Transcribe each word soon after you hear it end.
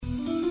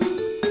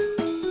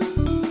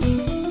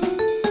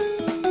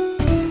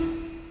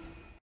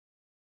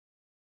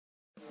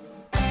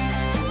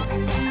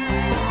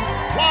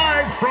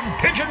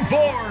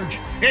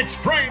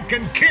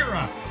Frank and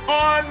Kira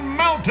on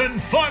Mountain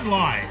Fun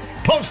Life.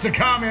 Post a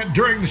comment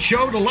during the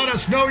show to let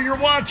us know you're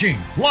watching.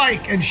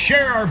 Like and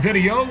share our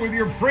video with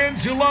your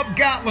friends who love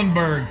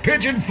Gatlinburg,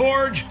 Pigeon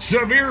Forge,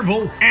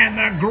 Sevierville, and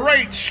the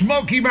Great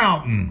Smoky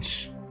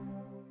Mountains.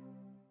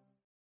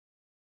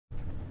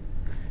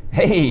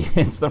 Hey,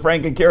 it's the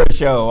Frank and Kira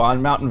Show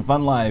on Mountain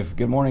Fun Life.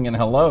 Good morning and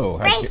hello.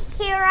 Frank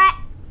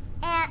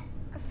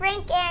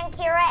and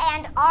Kira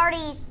and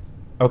Artie's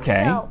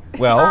Okay. show.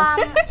 Well,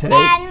 today.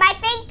 And my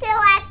fake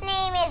last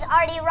name is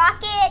Artie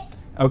Rocket.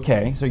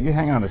 Okay, so you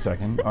hang on a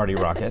second, Artie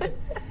Rocket.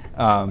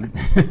 I'm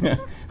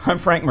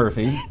Frank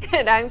Murphy.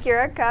 And I'm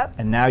Kira Cup.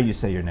 And now you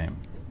say your name.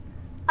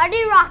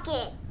 Artie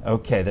Rocket.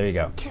 Okay, there you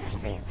go.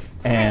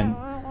 And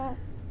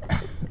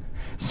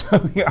so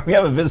we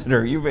have a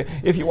visitor.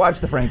 If you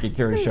watch the Frank and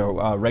Kira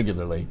Show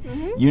regularly,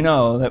 you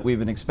know that we've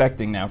been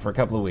expecting now for a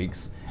couple of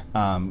weeks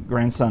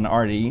grandson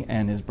Artie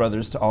and his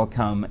brothers to all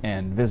come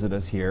and visit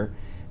us here.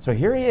 So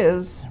here he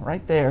is,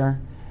 right there.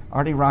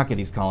 Artie Rocket,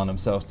 he's calling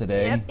himself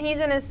today. Yep, he's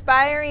an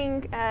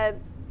aspiring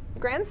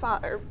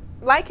grandfather,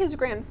 like his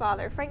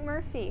grandfather, Frank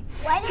Murphy.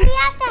 Why do we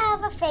have to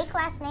have a fake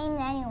last name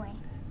anyway?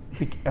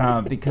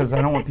 Because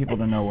I don't want people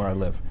to know where I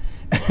live.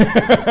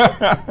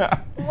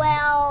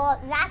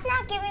 Well, that's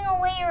not giving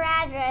away your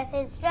address.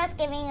 It's just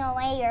giving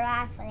away your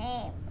last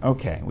name.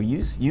 Okay, well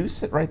you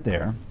sit right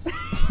there.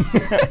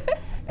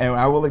 And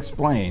I will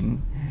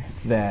explain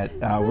that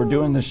we're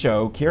doing the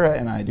show. Kira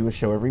and I do a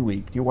show every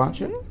week. Do you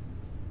watch it?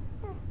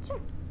 Sure.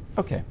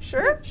 Okay.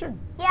 Sure? Sure.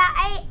 Yeah,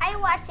 I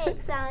watch it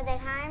some of the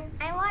time.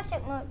 I watch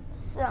it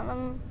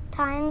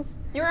sometimes.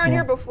 You were on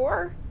here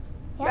before,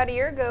 Yep. about a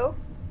year ago.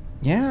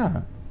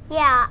 Yeah.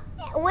 Yeah,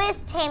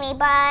 with Timmy,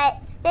 but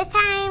this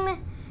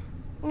time,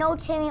 no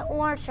Timmy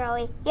or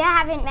Charlie. You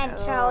haven't met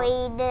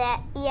Charlie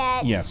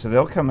yet. Yeah, so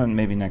they'll come in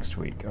maybe next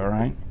week, all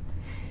right?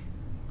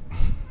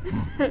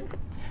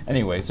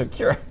 Anyway, so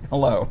Kira,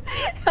 hello.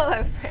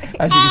 Hello, Frank.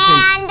 As you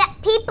can see,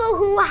 And people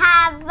who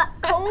have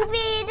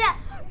COVID,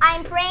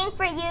 I'm praying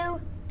for you.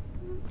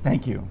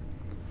 thank you.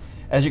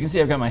 As you can see,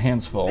 I've got my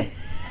hands full.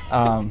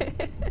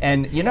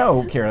 And you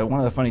know, Kira, one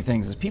of the funny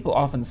things is people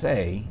often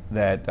say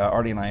that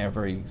Artie and I are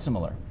very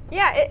similar.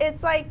 Yeah,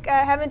 it's like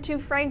having two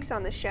Franks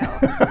on the show.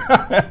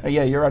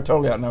 Yeah, you're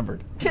totally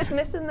outnumbered. Just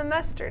missing the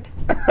mustard.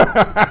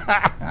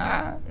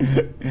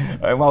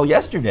 Well,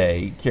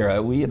 yesterday,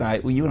 Kira,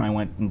 you and I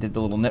went and did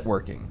the little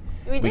networking.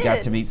 We did. We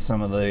got to meet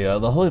some of the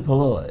hoi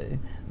polloi,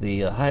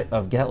 the height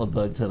of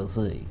Gatlinburg,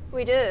 Tennessee.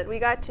 We did. We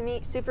got to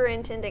meet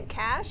Superintendent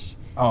Cash.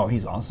 Oh,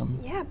 he's awesome.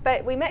 Yeah,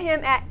 but we met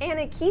him at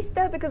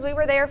Anakista because we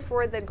were there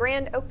for the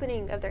grand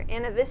opening of their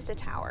Anavista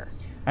Tower.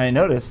 I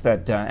noticed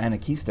that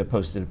Anakista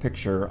posted a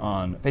picture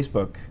on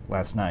Facebook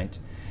last night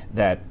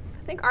that.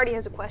 I think Artie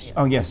has a question.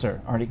 Oh yes,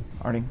 sir, Artie.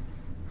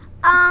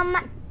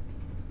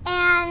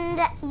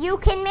 And you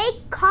can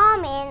make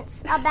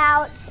comments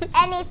about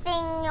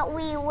anything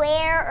we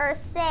wear or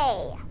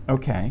say.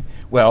 Okay.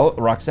 Well,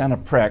 Roxana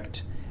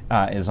Precht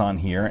is on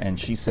here, and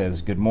she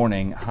says, "Good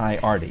morning, hi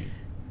Artie."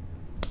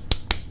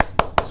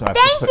 So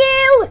Thank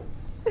you!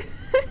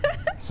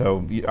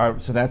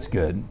 So that's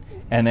good.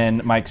 And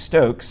then Mike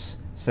Stokes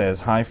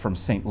says, "Hi from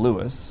St.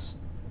 Louis."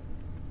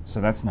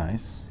 So that's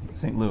nice.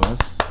 St. Louis.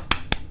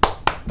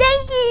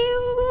 Thank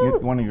you!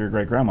 One of your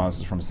great grandmas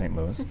is from St.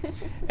 Louis.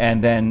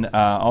 And then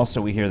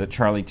also we hear that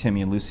Charlie,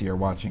 Timmy, and Lucy are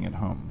watching at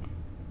home.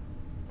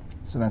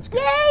 So that's good.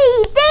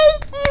 Yay!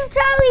 Thank you,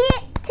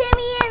 Charlie,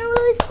 Timmy, and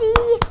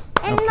Lucy,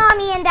 and Okay.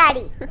 Mommy and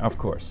Daddy. Of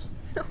course.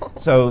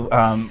 So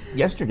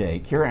yesterday,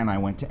 Kira and I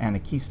went to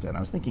Anakista, and I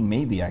was thinking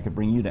maybe I could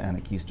bring you to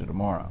Anakista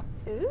tomorrow.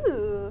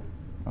 Ooh.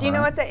 Do you know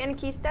Alright. what's at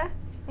Anakista?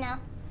 No.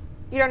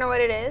 You don't know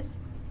what it is?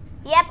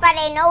 Yep, but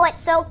I know what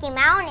Soaky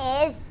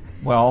Mountain is.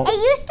 Well, It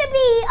used to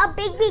be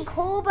a big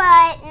hole,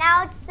 but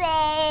now it's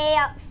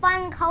a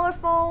fun,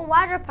 colorful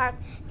water park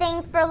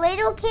thing for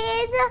little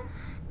kids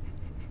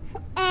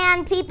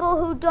and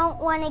people who don't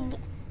want to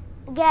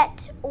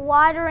get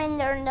water in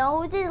their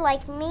noses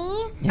like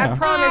me. yeah. I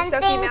promise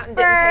And Soaky things Mountain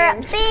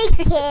for didn't pay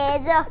big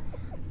kids,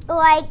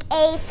 like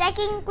a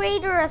second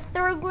grader, a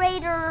third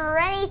grader, or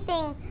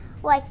anything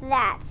like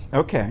that.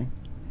 Okay.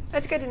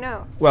 That's good to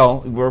know.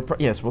 Well,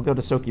 yes, we'll go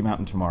to Soaky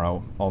Mountain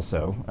tomorrow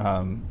also.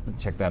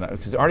 Check that out,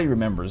 because Artie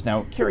remembers.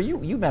 Now, Kira,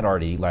 you met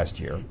Artie last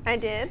year. I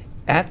did.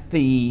 At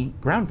the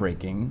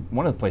groundbreaking,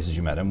 one of the places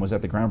you met him was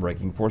at the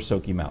groundbreaking for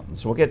Soaky Mountain.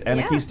 So we'll get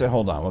Anakista,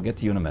 hold on, we'll get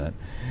to you in a minute.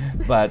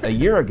 But a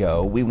year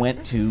ago, we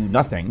went to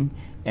nothing,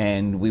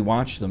 and we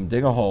watched them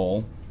dig a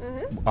hole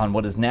on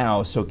what is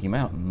now Soaky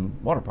Mountain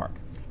Water Park.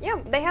 Yeah,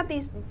 they have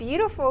these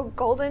beautiful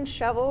golden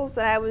shovels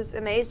that I was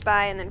amazed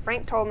by, and then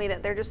Frank told me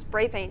that they're just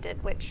spray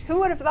painted, which who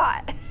would have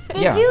thought?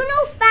 Did Yeah. you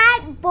know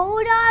fat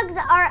bulldogs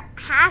are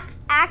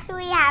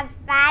actually have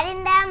fat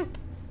in them?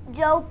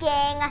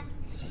 Joking.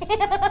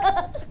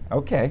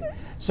 Okay,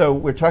 so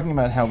we're talking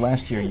about how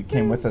last year you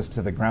came with us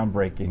to the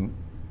groundbreaking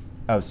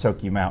of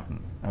Soaky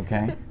Mountain,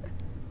 okay?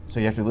 So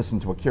you have to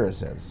listen to what Kira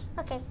says.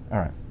 Okay.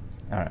 All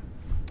right.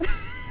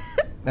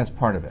 That's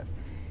part of it.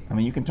 I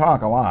mean, you can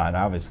talk a lot,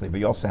 obviously, but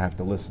you also have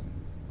to listen.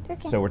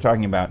 Okay. So we're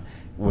talking about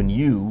when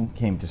you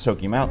came to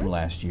Soaky Mountain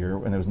last year,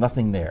 and there was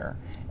nothing there,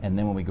 and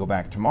then when we go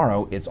back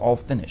tomorrow, it's all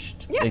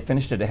finished. Yeah. They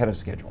finished it ahead of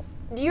schedule.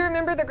 Do you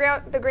remember the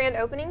grand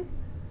opening?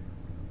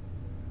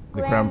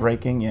 The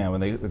groundbreaking, yeah,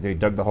 when they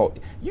dug the hole.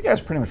 You guys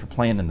pretty much were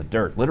playing in the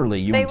dirt. Literally,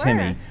 you They and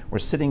Timmy were. were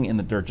sitting in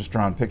the dirt, just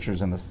drawing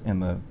pictures in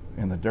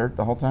the dirt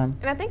the whole time.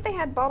 And I think they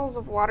had bottles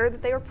of water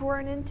that they were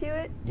pouring into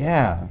it.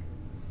 Yeah,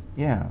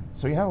 yeah.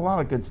 So you had a lot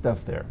of good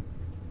stuff there.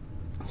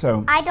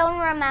 So I don't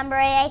remember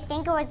it. I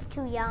think I was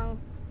too young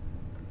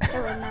to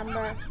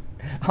remember.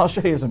 I'll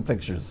show you some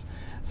pictures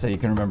so you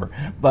can remember.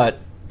 But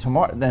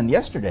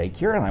yesterday,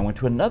 Kira and I went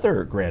to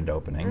another grand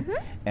opening,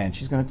 and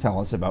she's going to tell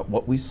us about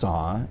what we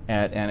saw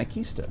at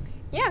Anakeesta.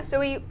 Yeah, so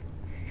you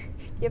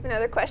have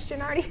another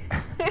question, Artie?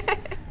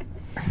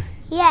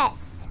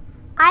 Yes.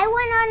 I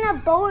went on a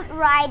boat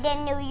ride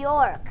in New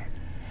York.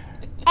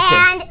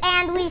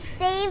 And we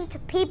saved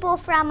people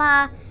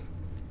from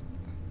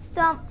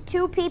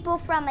two people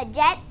from a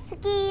jet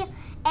ski,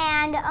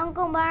 and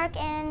Uncle Mark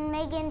and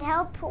Megan's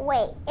help.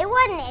 Wait, it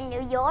wasn't in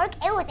New York.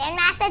 It was in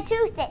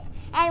Massachusetts.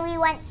 And we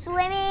went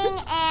swimming,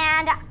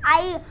 and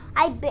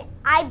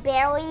I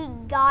barely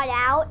got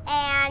out,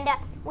 and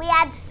we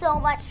had so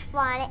much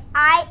fun.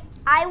 I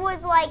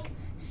was like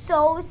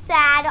so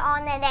sad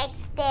on the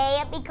next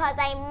day because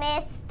I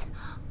missed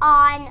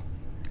on.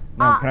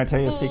 Now, can I tell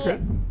you a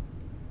secret?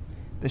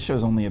 This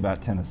show's only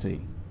about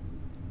Tennessee.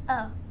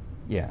 Oh.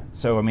 Yeah,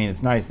 so I mean,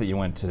 it's nice that you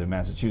went to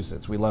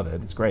Massachusetts. We love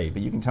it. It's great,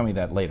 but you can tell me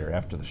that later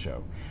after the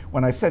show.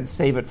 When I said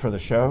save it for the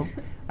show,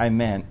 I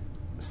meant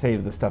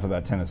save the stuff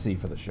about Tennessee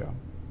for the show.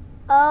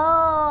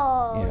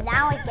 Oh, Yeah.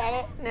 now I get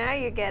it. Now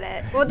you get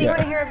it. Well, do you Yeah.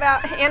 want to hear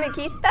about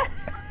Anakeesta?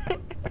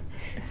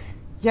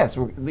 Yes,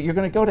 you're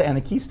going to go to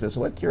Anakeesta,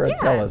 so let Kira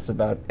tell Yeah. us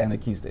about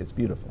Anakeesta. It's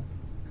beautiful.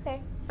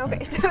 Okay.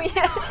 Okay, so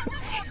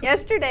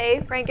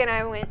yesterday Frank and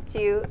I went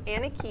to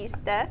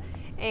Anakeesta,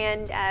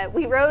 and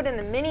we rode in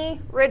the mini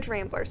Ridge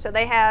Rambler. So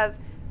they have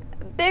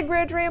a big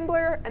Ridge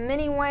Rambler, a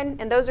mini one,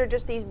 and those are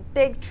just these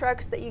big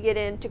trucks that you get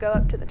in to go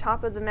up to the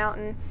top of the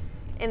mountain.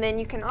 And then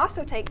you can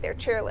also take their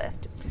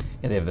chairlift.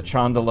 Yeah, they have the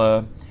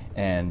Chondola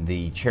and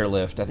the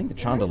chairlift. I think the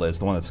Chondola is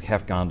the one that's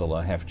half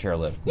gondola, half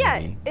chairlift. Yeah,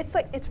 maybe.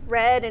 it's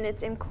red and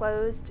it's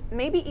enclosed,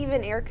 maybe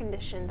even air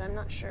conditioned. I'm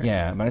not sure.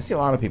 Yeah, but I see a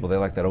lot of people, they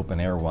like that open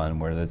air one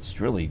where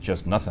it's really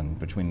just nothing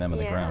between them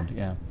and the ground.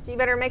 Yeah. So you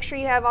better make sure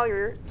you have all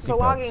your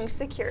belongings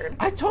secured.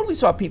 I totally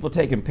saw people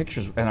taking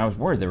pictures, and I was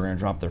worried they were going to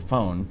drop their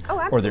phone Oh,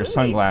 or their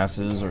absolutely.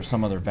 sunglasses or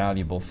some other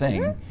valuable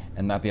thing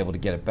and not be able to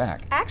get it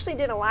back. I actually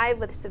did a live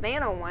with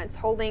Savannah once,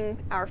 holding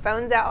our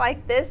phones out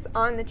like this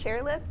on the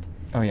chairlift,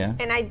 Oh, yeah?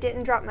 and I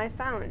didn't drop my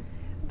phone.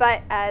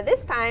 But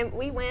this time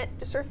we went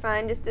just for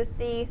fun, just to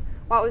see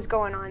what was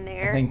going on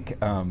there. I think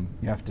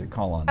you have to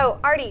call on. Oh,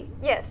 Artie,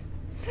 yes.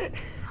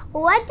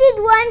 What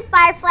did one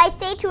firefly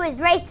say to his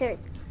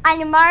racers? On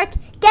your mark,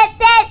 get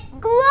set,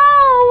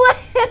 glow!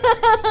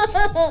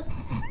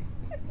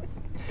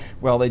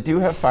 Well, they do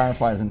have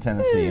fireflies in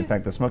Tennessee. In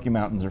fact, the Smoky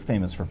Mountains are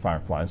famous for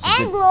fireflies. So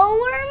And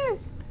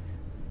glowworms?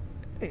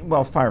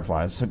 well,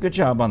 fireflies, so good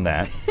job on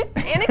that.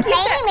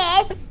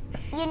 Anakeesta. Famous?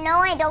 You know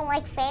I don't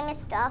like famous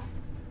stuff.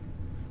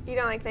 You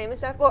don't like famous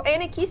stuff? Well,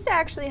 Anakeesta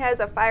actually has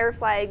a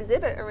firefly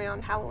exhibit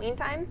around Halloween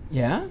time.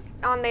 Yeah?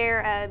 On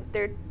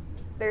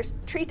there's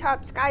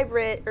Treetop Sky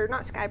Bridge, or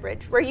not Sky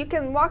Bridge, where you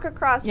can walk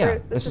across Yeah, where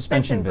the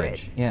suspension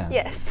bridge, yeah.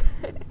 Yes.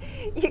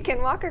 You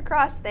can walk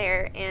across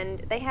there, and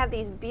they have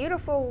these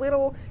beautiful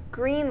little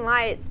green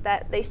lights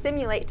that they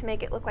simulate to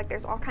make it look like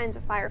there's all kinds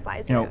of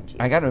fireflies You know, around you.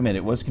 I got to admit,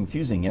 it was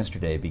confusing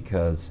yesterday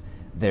because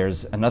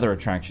there's another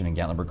attraction in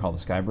Gatlinburg called the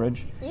Sky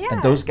Bridge. Yeah.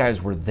 And those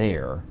guys were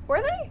there.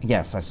 Were they?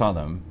 Yes, I saw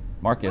them.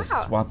 Marcus,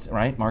 Wow.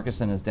 right?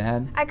 Marcus and his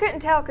dad. I couldn't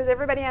tell because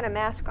everybody had a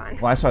mask on.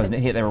 Well, I saw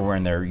they were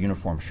wearing their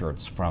uniform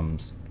shirts from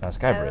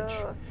Skybridge.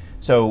 Oh.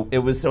 So it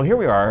was. So here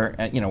we are.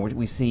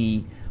 We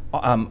see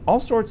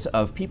all sorts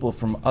of people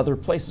from other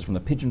places, from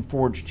the Pigeon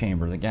Forge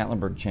Chamber, the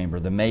Gatlinburg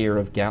Chamber, the mayor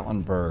of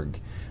Gatlinburg,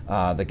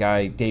 the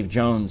guy Dave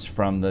Jones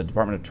from the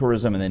Department of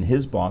Tourism, and then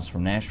his boss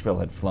from Nashville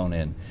had flown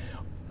in.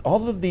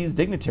 All of these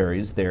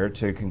dignitaries there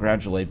to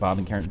congratulate Bob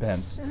and Karen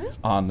Pence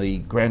on the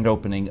grand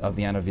opening of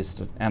the Anna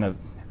Vista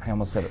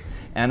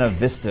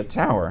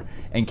Tower.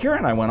 And Kira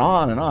and I went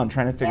on and on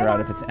trying to figure out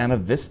if it's Anna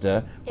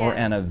Vista or Yeah.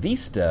 Anna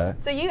Vista.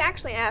 So you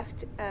actually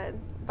asked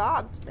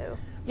Bob, so.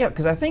 Yeah,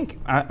 because I think,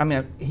 I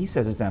mean, he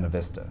says it's Anna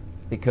Vista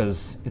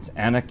because it's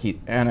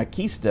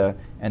Anakeesta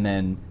and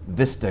then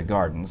Vista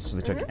Gardens. So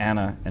they took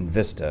Anna and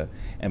Vista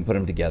and put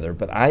them together.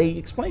 But I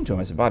explained to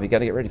him, I said, Bob, you got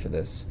to get ready for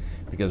this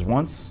because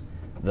once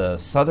the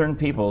Southern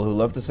people who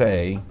love to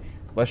say,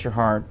 bless your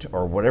heart,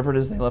 or whatever it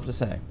is they love to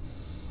say,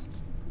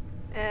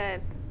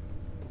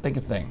 think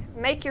a thing.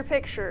 Make your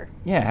picture.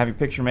 Yeah, have your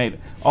picture made.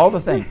 All the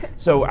thing. But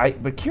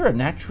Kira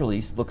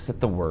naturally looks at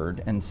the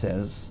word and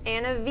says,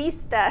 Anna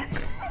Vista.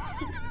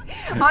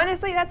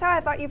 Honestly, that's how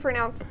I thought you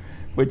pronounced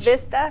which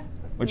Vista.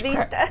 which,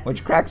 Vista.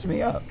 which cracks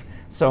me up.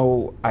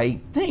 So I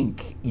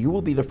think you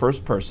will be the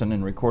first person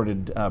in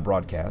recorded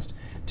broadcast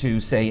to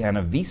say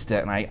Anna Vista,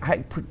 and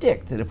I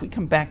predict that if we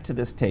come back to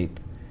this tape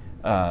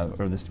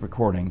or this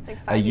recording, Like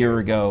a 5 year years.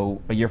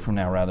 ago, a year from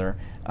now rather,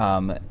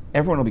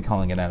 everyone will be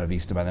calling it Ana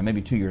Vista by then,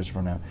 maybe 2 years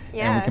from now. And we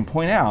Yeah. can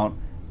point out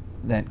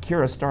that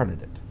Kira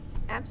started it.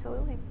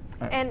 Absolutely.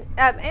 Right. And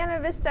Ana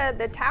Vista,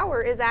 the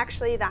tower, is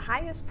actually the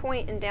highest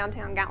point in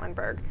downtown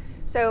Gatlinburg.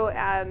 So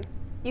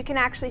you can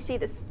actually see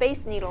the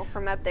Space Needle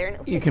from up there. And it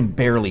looks You like can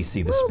barely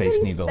see the little Space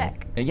bitty Needle.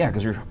 speck. Yeah,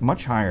 because you're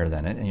much higher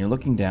than it, and you're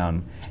looking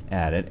down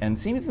at it. And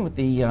same thing with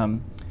the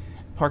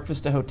Park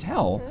Vista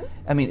Hotel. Mm-hmm.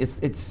 I mean,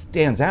 it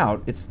stands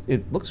out.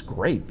 It looks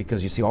great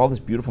because you see all this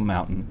beautiful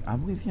mountain. I'll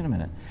leave you in a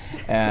minute.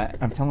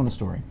 I'm telling a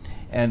story.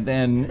 And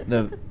then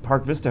the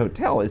Park Vista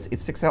Hotel, it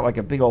sticks out like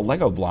a big old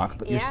Lego block,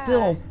 but you're Yeah.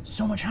 still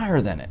so much higher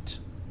than it.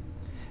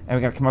 And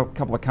we got a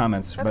couple of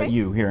comments Okay. about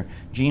you here.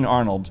 Jean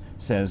Arnold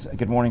says,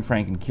 "Good morning,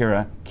 Frank and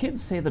Kira.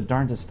 Kids say the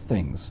darndest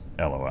things.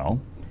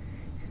 LOL."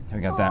 We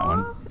got that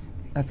one.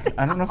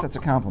 I don't know if that's a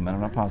compliment.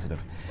 I'm not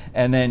positive.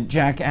 And then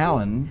Jack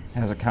Allen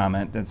has a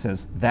comment that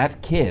says,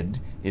 "That kid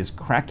is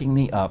cracking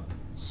me up.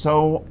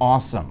 So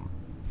awesome."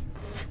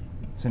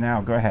 So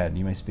now, go ahead.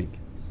 You may speak.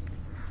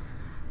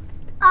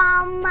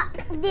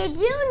 Did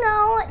you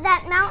know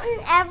that Mountain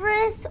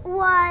Everest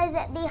was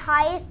the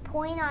highest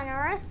point on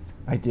Earth?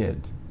 I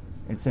did.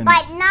 It's in.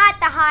 But not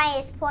the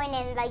highest point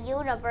in the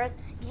universe.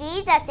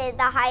 Jesus is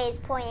the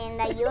highest point in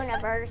the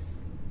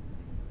universe.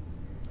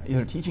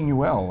 They're teaching you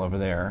well over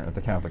there at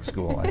the Catholic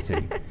school. I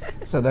see.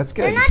 So that's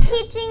good. They're not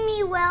teaching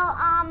me well.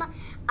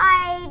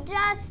 I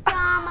just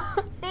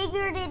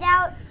figured it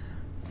out.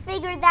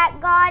 Figured that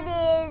God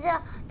is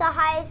the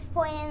highest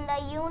point in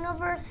the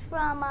universe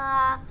from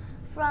a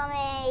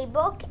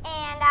book,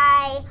 and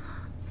I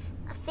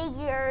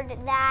figured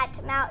that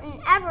Mountain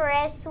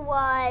Everest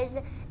was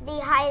the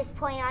highest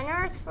point on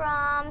Earth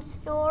from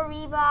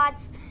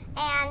Storybots,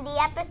 and the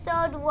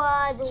episode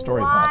was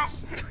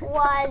Storybots.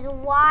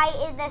 why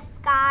is the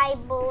sky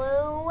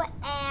blue,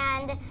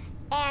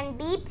 and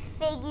Beep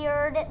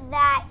figured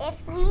that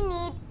if we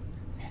need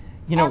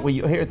You know, well,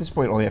 here at this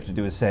point, all you have to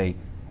do is say,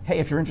 "Hey,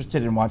 if you're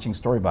interested in watching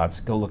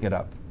Storybots, go look it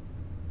up."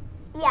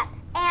 Yeah,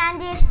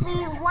 and if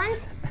we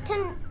want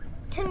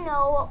to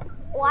know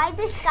why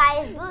the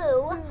sky is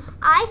blue,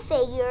 I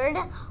figured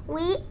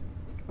we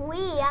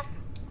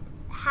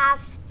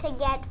have to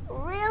get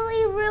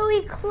really,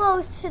 really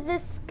close to the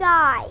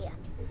sky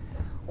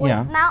with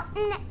Yeah.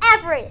 Mountain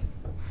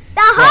Everest,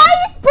 the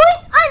highest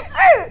point on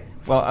Earth.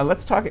 Well,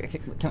 let's talk.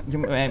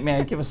 May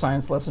I give a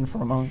science lesson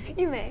for a moment?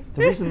 You may.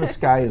 The reason the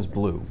sky is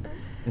blue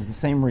is the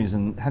same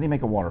reason. How do you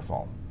make a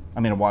waterfall? I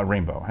mean, a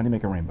rainbow. How do you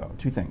make a rainbow?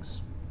 Two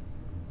things.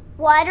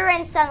 Water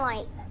and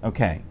sunlight.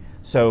 Okay,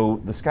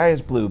 so the sky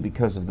is blue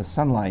because of the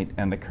sunlight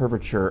and the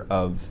curvature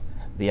of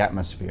the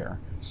atmosphere.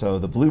 So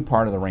the blue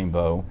part of the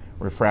rainbow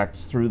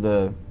refracts through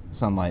the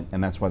sunlight,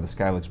 and that's why the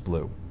sky looks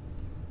blue.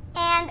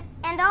 And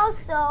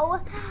also,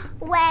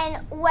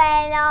 when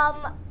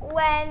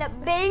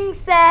Bing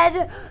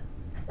said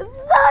the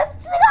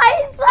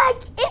sky is black,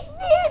 it's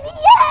near the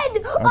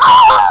end.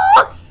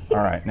 Oh! All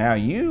right, now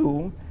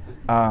you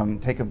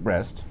take a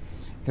rest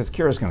because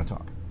Kira's going to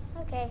talk.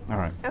 Okay. All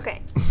right,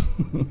 Okay.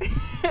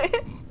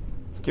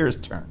 it's Kira's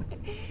turn.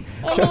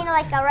 I mean,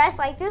 like a rest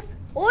like this.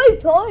 I'm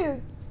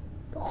tired.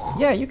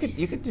 Yeah, you could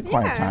do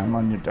quiet Yeah. time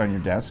on your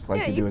desk like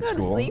Yeah, you you do at can go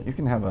to school. sleep. You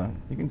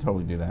can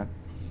totally do that.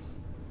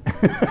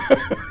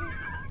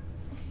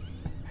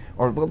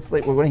 Or we're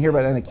going to hear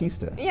about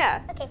Anakista.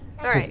 Yeah. Okay.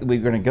 All right. We're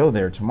going to go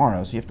there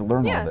tomorrow, so you have to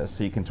learn Yeah. all this.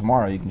 So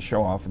tomorrow you can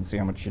show off and see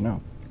how much you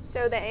know.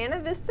 So the Ana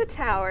Vista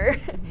Tower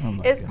Oh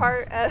my is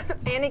part of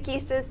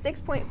Anakista's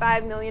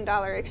 $6.5 million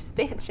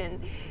expansion.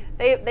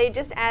 They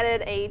just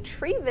added a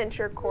tree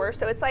venture course,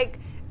 so it's like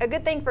a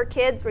good thing for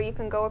kids where you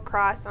can go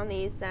across on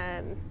these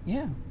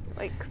Yeah.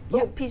 like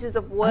little pieces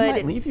of wood. I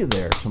might leave you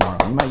there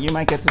tomorrow. You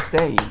might get to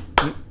stay.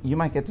 You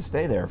might get to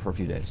stay there for a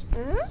few days.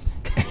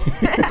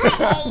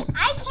 Hey,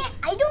 I can't.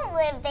 I don't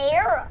live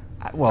there.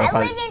 Well, I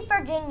live in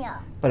Virginia.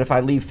 but if I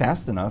leave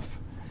fast enough.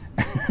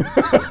 All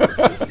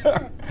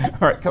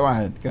right, go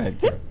ahead,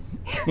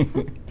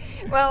 Kira.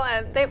 Well,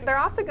 they're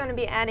also going to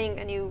be adding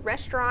a new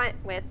restaurant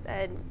with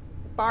a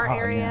bar Oh,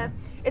 area. yeah.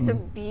 It's a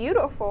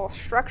beautiful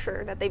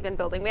structure that they've been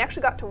building. We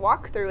actually got to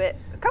walk through it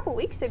a couple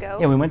weeks ago.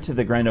 Yeah, we went to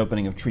the grand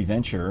opening of Tree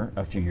Venture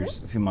a few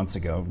months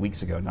ago,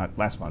 weeks ago, not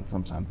last month,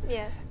 sometime.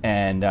 Yeah.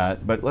 And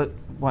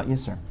what?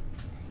 Yes, sir.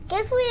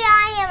 Guess what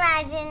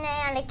I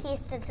imagine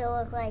Anakista to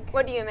look like?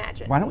 What do you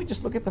imagine? Why don't we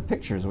just look at the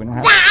pictures? We don't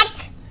have.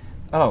 That!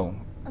 Oh,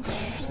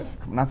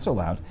 not so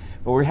loud.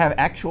 But we have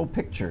actual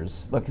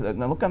pictures. Look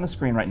on the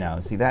screen right now.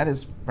 See, that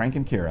is Frank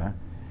and Kira,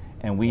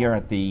 and we are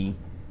at the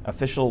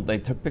official. They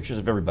took pictures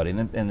of everybody,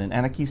 and then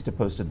Anakista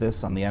posted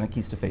this on the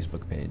Anakista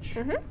Facebook page.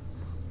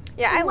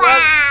 Yeah, I love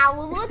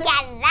Wow, look at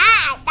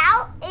that.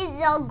 That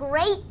is a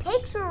great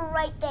picture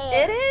right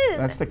there. it. Is.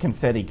 That's the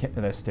confetti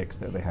sticks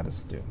that they had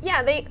us do.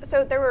 Yeah,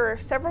 so there were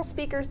several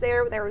speakers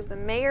there. There was the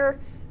mayor,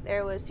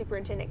 there was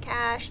Superintendent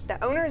Cash,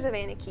 the owners of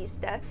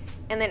Anakeesta,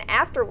 and then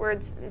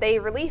afterwards they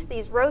released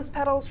these rose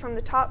petals from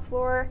the top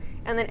floor,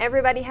 and then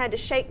everybody had to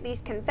shake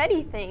these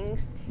confetti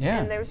things,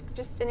 and there was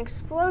just an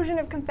explosion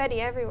of confetti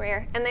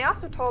everywhere. And they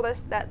also told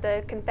us that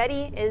the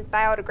confetti is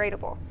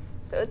biodegradable,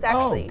 so it's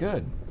actually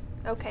good.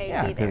 Okay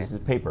Yeah, to be there. because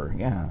it's paper.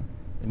 Yeah,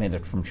 they made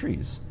it from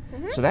trees.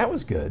 So that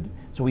was good.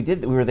 So we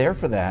were there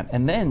for that,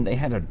 and then they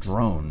had a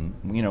drone.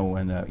 You know,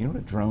 you know what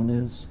a drone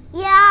is?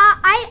 Yeah,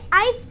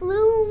 I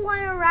flew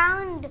one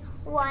around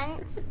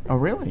once. Oh,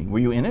 really? Were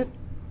you in it?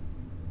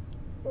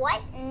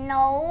 What?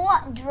 No,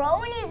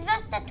 drone is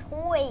just a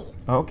toy.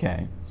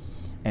 Okay.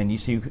 And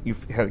you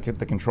had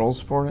the controls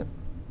for it?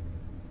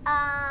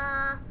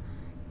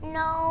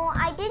 No,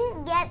 I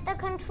didn't get the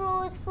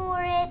controls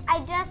for it.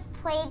 I just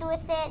played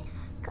with it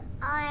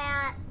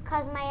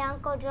because my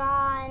Uncle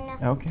John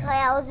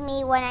tells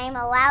me when I'm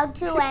allowed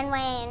to and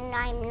when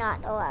I'm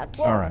not allowed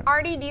to. All right.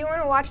 Artie, do you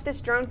want to watch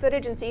this drone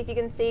footage and see if you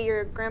can see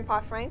your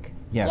Grandpa Frank?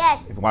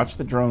 Yes. Watch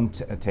the drone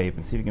tape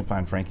and see if you can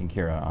find Frank and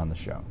Kira on the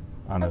show,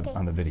 on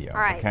the video. All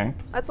right. Okay.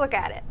 Let's look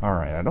at it. All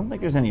right. I don't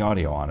think there's any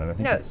audio on it. I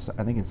think No.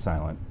 I think it's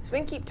silent. So we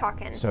can keep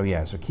talking. So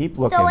so keep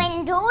looking. So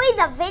enjoy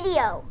the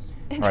video.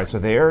 All right. So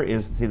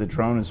the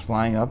drone is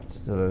flying up to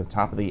the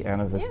top of the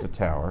Ana Vista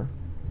Tower.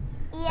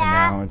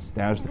 Yeah. And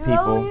there's the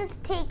people. Drones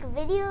take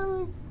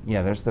videos.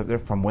 Yeah, they're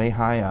from way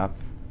high up.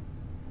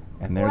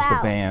 And there's the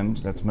band.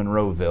 That's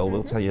Monroeville.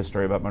 We'll tell you a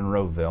story about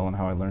Monroeville and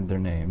how I learned their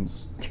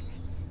names.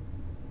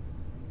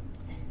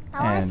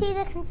 I want to see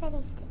the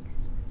confetti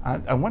sticks.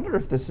 I wonder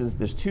if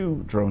there's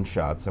two drone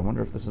shots. I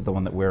wonder if this is the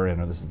one that we're in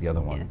or this is the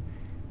other one. Yeah.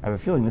 I have a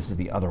feeling this is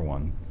the other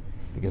one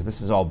because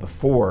this is all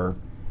before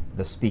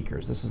the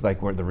speakers. This is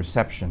like where the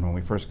reception when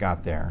we first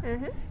got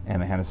there.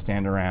 And they had us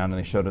stand around and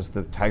they showed us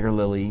the tiger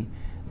lily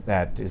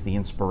that is the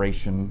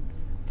inspiration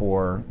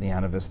for the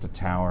Ana Vista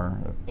Tower.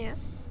 Yeah.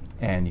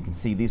 And you can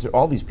see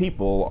all these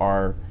people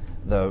are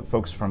the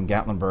folks from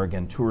Gatlinburg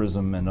and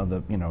tourism and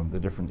other, the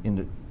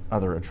different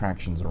other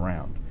attractions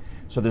around.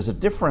 So there's a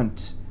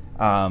different,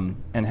 and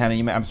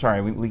Hannah, I'm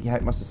sorry, we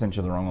must have sent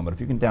you the wrong one, but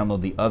if you can download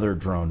the other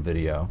drone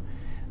video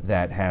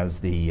that has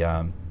the,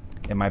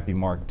 it might be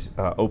marked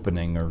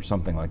opening or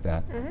something like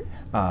that,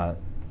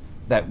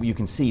 that you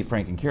can see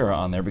Frank and Kira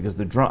on there because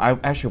the drone,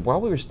 actually, while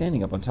we were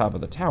standing up on top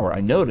of the tower,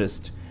 I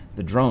noticed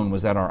the drone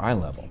was at our eye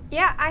level.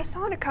 Yeah, I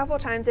saw it a couple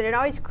of times, and it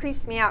always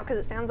creeps me out because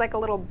it sounds like a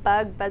little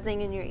bug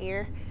buzzing in your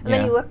ear. And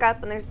then you look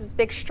up, and there's this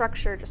big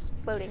structure just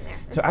floating there.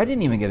 So I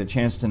didn't even get a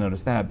chance to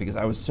notice that because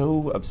I was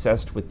so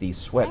obsessed with the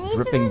sweat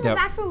dripping down.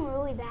 I need to go to the bathroom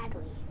really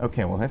badly.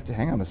 Okay, we'll have to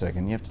hang on a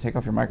second. You have to take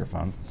off your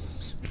microphone.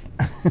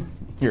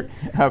 Here,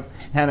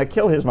 Hannah,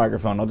 kill his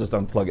microphone. I'll just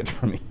unplug it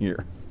from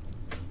here.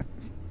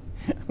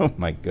 Oh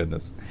my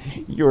goodness,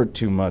 you're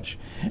too much.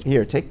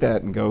 Here, take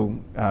that and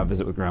go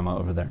visit with Grandma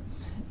over there.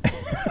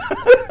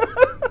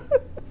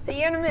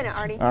 See you in a minute,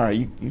 Artie. All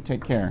right, you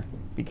take care.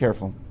 Be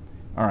careful.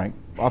 All right,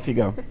 off you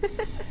go.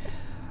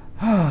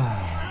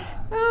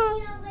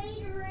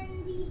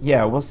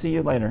 Yeah, we'll see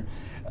you later.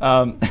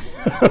 So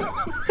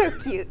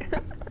cute.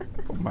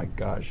 Oh my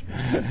gosh.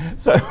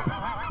 So,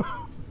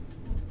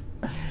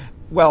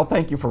 well,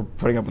 thank you for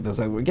putting up with this.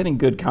 We're getting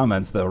good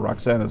comments, though.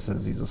 Roxana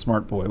says he's a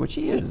smart boy, which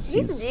he is.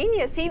 He's a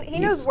genius. He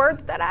knows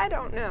words that I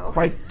don't know.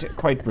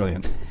 Quite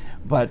brilliant.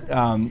 But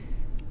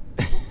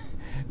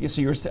so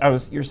you're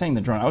saying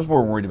the drone. I was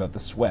more worried about the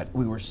sweat.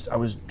 I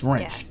was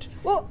drenched. Yeah.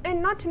 Well,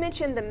 and not to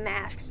mention the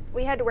masks.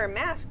 We had to wear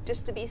masks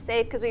just to be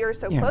safe because we were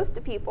so close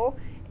to people,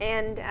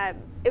 and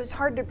it was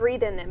hard to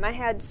breathe in them. I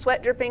had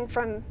sweat dripping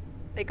from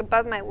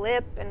above my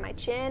lip and my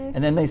chin.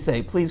 And then they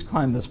say, please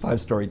climb this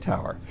 5-story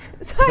tower.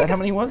 So Is that how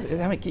many it was? You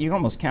can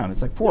almost count.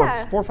 It's like four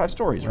or 5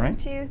 stories, right?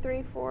 1, 2,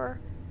 3, 4,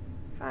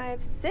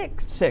 5,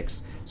 6.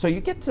 6. So you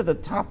get to the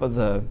top of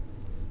the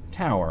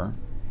tower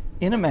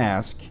in a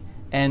mask,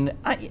 and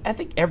I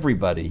think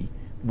everybody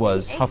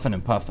was huffing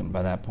and puffing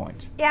by that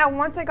point. Yeah,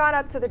 once I got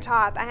up to the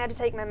top, I had to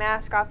take my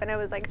mask off, and I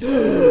was like,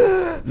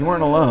 You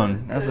weren't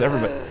alone. That was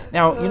everybody.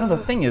 Now, the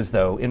thing is,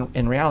 though,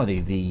 in reality,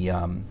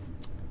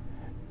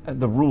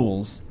 the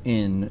rules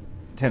in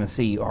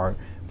Tennessee are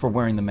for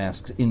wearing the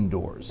masks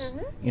indoors.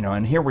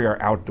 And here we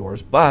are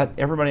outdoors, but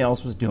everybody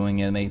else was doing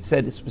it, and they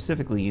said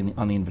specifically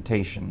on the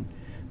invitation,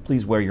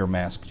 please wear your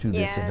mask to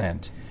this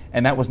event.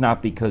 And that was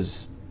not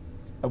because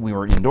we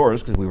were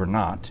indoors, because we were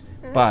not,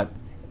 but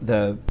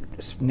the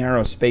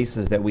narrow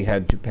spaces that we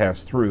had to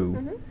pass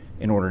through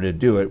in order to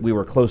do it, we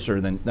were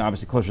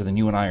obviously closer than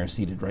you and I are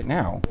seated right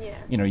now.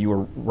 Yeah. You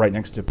were right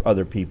next to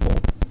other people.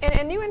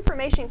 And new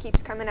information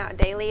keeps coming out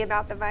daily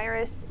about the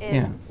virus.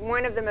 And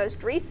one of the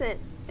most recent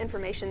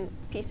information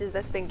pieces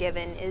that's been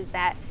given is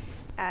that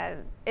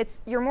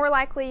you're more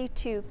likely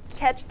to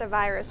catch the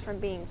virus from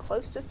being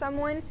close to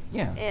someone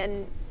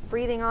and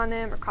breathing on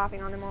them or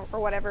coughing on them or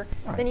whatever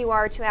than you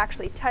are to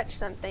actually touch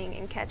something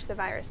and catch the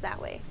virus that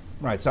way.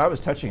 Right, so I was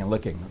touching and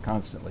licking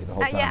constantly the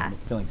whole time. Yeah.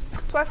 Feeling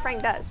That's what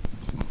Frank does.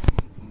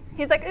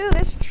 He's like, ooh,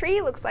 this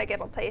tree looks like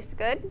it'll taste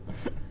good.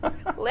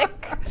 Lick.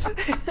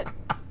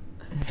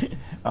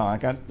 Oh, I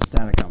got the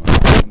static coming.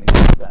 Let me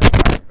fix that.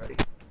 Sorry, everybody.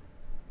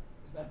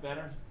 Is that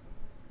better?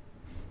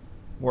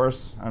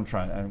 Worse? I'm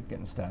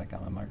getting static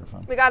on my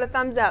microphone. We got a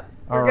thumbs up.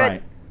 We're All good.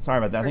 right. Sorry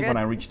about that. I think when good.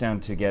 I reached down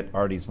to get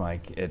Artie's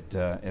mic, it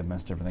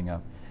messed everything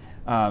up.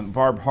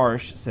 Barb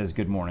Harsh says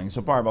good morning.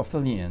 So Barb, I'll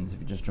fill you in if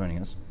you're just joining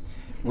us.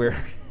 We're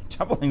a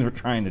couple things we're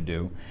trying to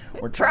do.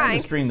 We're trying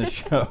to stream the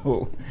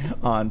show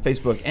on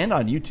Facebook and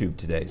on YouTube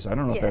today. So I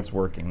don't know if that's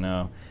working.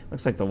 No,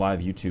 looks like the live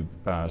YouTube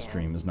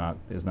stream is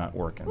not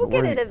working. We'll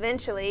get it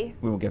eventually.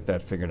 We will get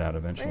that figured out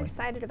eventually. We're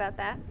excited about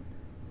that.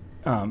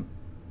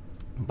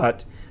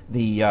 But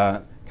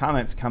the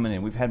comments coming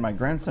in. We've had my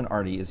grandson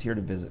Artie is here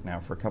to visit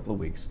now for a couple of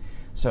weeks.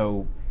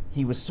 So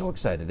he was so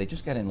excited. They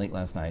just got in late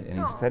last night, and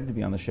he's excited to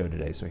be on the show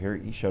today. So here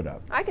he showed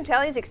up. I can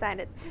tell he's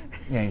excited.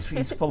 Yeah,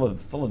 he's full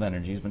of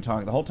energy. He's been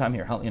talking the whole time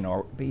here.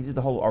 But he did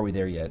the whole "Are we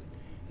there yet?"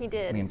 He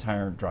did. The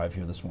entire drive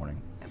here this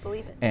morning. I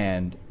believe it.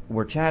 And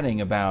we're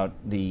chatting about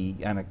the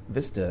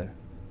Vista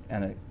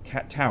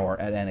Tower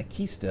at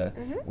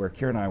Anakeesta, where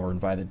Kira and I were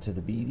invited to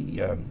the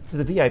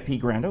VIP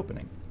grand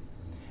opening,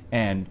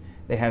 and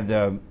they had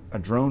a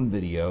drone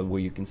video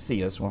where you can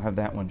see us. We'll have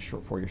that one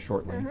for you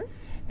shortly.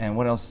 And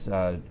what else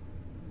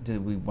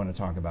did we want to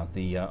talk about?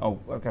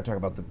 I've got to talk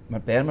about the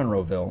band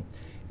Monroeville,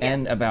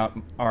 and about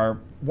our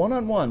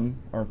one-on-one,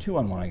 or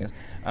two-on-one, I guess,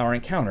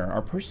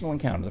 our personal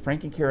encounter, the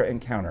Frank and Kira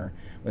encounter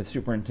with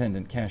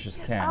Superintendent Cassius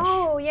Cash.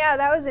 Oh, yeah,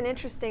 that was an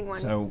interesting one.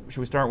 So, should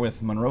we start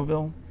with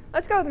Monroeville?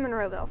 Let's go with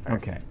Monroeville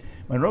first. Okay.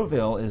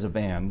 Monroeville is a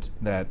band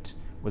that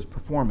was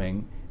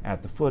performing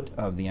at the foot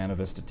of the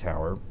Anavista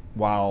Tower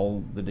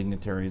while the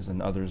dignitaries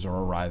and others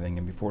are arriving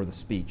and before the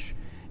speech.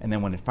 And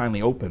then when it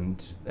finally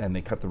opened and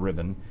they cut the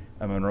ribbon,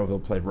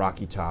 Monroeville played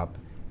Rocky Top,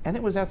 and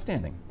it was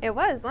outstanding. It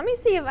was. Let me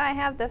see if I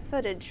have the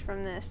footage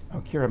from this. Oh,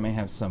 Kira may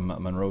have some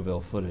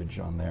Monroeville footage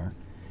on there.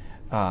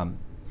 And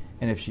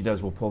if she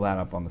does, we'll pull that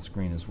up on the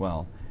screen as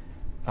well.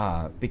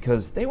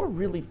 Because they were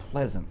really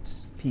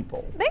pleasant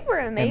people. They were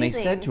amazing. And they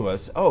said to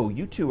us, oh,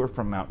 you two are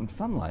from Mountain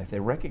Fun Life. They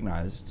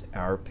recognized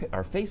our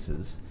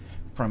faces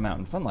from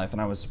Mountain Fun Life.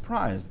 And I was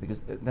surprised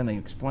because then they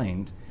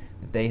explained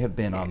that they have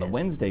been on the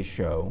Wednesday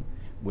show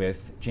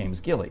with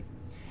James Gilley.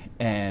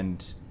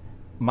 And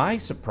my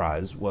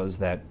surprise was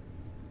that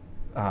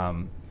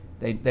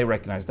they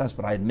recognized us,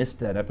 but I had missed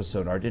that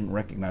episode, or I didn't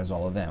recognize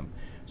all of them.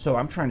 So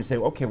I'm trying to say,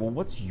 okay, well,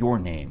 what's your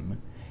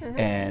name?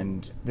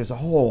 And there's a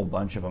whole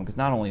bunch of them, because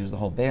not only was the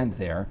whole band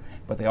there,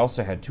 but they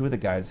also had two of the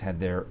guys had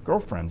their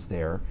girlfriends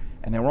there,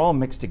 and they were all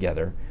mixed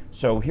together.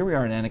 So here we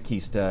are in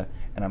Anakeesta,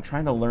 and I'm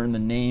trying to learn the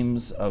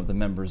names of the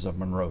members of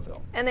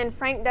Monroeville. And then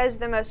Frank does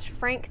the most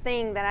Frank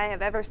thing that I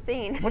have ever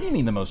seen. What do you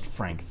mean the most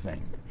Frank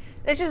thing?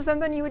 It's just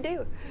something you would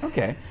do.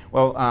 Okay.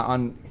 Well,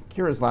 on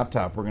Kira's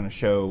laptop, we're going to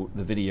show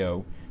the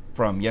video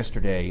from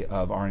yesterday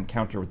of our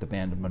encounter with the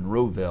band of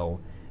Monroeville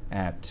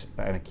at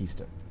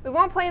Anakeesta. We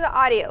won't play the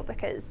audio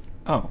because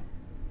Oh,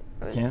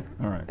 it can't?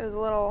 All right. was a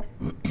little...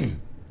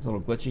 It's a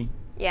little glitchy?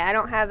 Yeah, I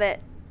don't have it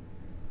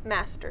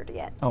mastered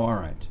yet. Oh, all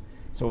right.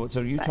 So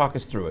you talk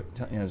us through it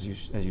as you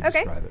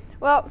describe it.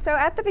 Well, so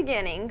at the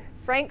beginning,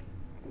 Frank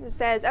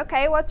says,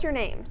 okay, what's your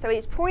name? So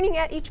he's pointing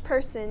at each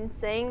person,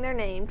 saying their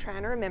name,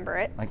 trying to remember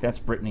it. Like that's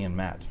Brittany and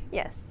Matt.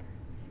 Yes.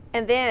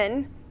 And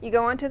then you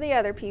go on to the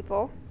other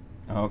people.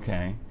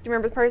 Okay. Do you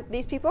remember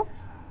these people?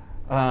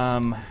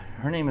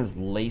 Her name is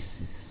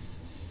Lacey.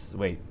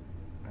 Wait,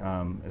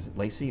 is it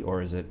Lacey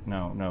or is it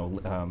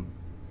no?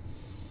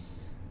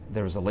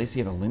 There was a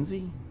Lacey and a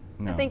Lindsay.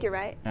 No. I think you're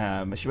right.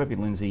 She might be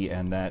Lindsay,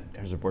 and that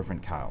is her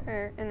boyfriend Kyle.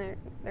 And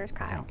there's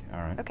Kyle. I think. All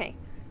right. Okay.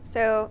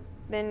 So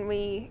then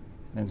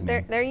That's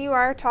me. there you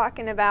are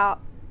talking about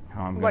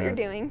How what you're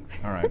doing.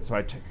 All right. So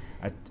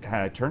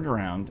I turned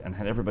around and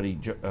had everybody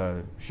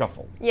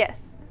shuffle.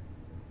 Yes.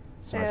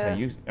 So I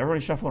say, everybody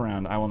shuffle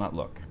around. I will not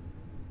look.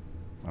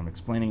 So I'm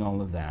explaining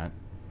all of that.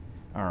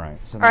 All right.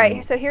 So all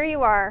right. So here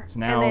you are. So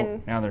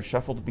now they're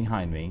shuffled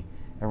behind me.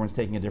 Everyone's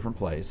taking a different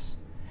place,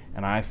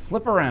 and I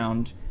flip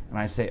around and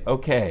I say,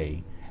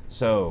 "Okay."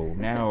 So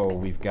now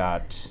we've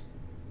got.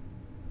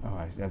 Oh,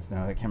 I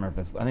can't remember if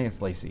that's. I think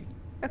it's Lacey.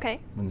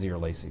 Okay. Lindsay or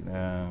Lacey.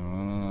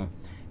 And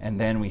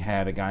then we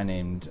had a guy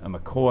named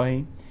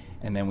McCoy,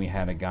 and then we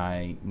had a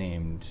guy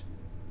named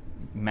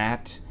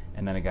Matt,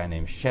 and then a guy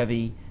named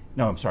Chevy.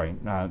 No, I'm sorry.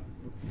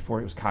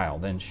 Before it was Kyle,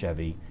 then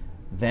Chevy,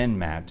 then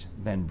Matt,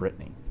 then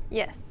Brittany.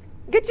 Yes.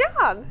 Good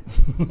job.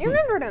 You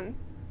remembered him.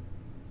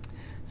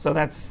 So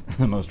that's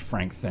the most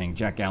Frank thing.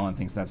 Jack Allen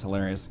thinks that's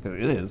hilarious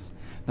because it is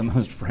the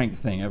most Frank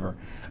thing ever.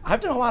 I've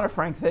done a lot of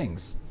Frank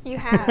things. You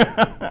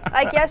have.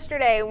 Like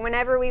yesterday,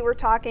 whenever we were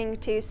talking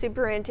to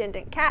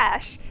Superintendent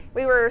Cash,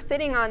 we were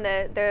sitting on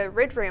the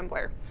Ridge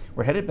Rambler.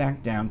 We're headed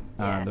back down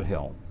the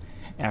hill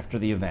after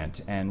the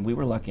event, and we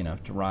were lucky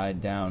enough to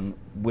ride down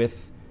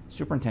with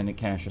Superintendent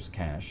Cassius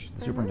Cash,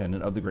 the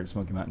superintendent of the Great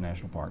Smoky Mountain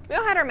National Park. We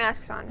all had our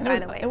masks on, by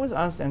the way. It was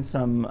us and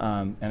some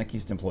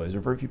Anakeesta employees.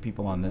 There were very few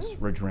people on this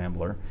Ridge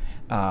Rambler.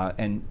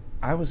 And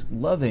I was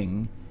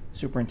loving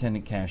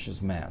Superintendent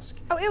Cash's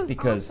mask. Oh, it was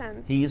because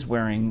awesome. He's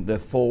wearing the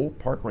full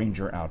park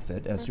ranger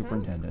outfit as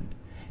superintendent.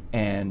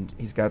 And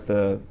he's got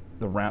the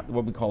round,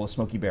 what we call a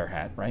Smokey Bear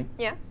hat, right?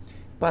 Yeah.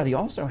 But he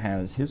also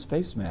has his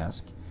face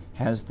mask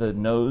has the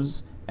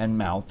nose and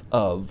mouth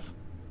of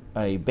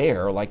a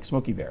bear, like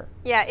Smokey Bear.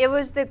 Yeah, it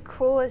was the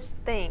coolest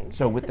thing.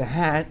 So with the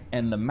hat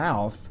and the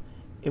mouth,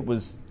 it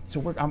was,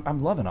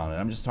 I'm loving on it.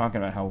 I'm just talking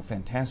about how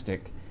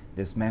fantastic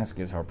this mask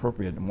is, how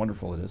appropriate and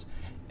wonderful it is.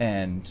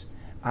 And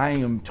I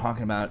am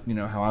talking about,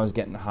 how I was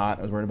getting hot,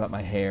 I was worried about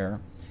my hair.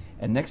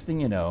 And next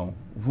thing you know,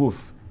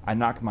 woof, I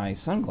knock my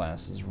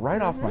sunglasses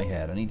right off my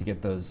head. I need to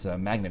get those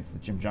magnets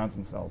that Jim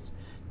Johnson sells.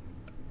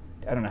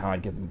 I don't know how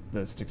I'd get them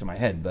to stick to my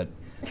head, but...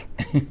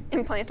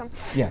 Implant them.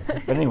 Yeah,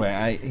 but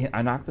anyway,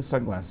 I knock the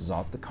sunglasses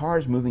off. The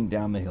car's moving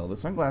down the hill. The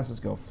sunglasses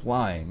go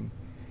flying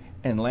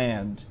and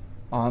land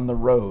on the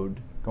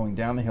road going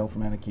down the hill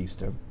from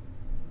Anakeesta.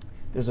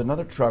 There's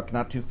another truck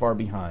not too far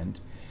behind.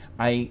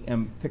 I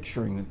am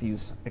picturing that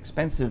these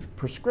expensive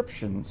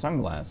prescription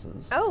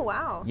sunglasses... Oh,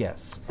 wow.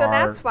 Yes. So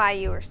that's why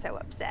you were so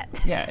upset.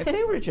 Yeah, if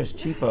they were just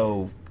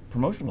cheapo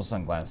promotional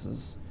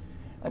sunglasses...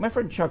 Like my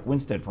friend Chuck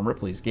Winstead from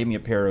Ripley's gave me a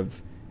pair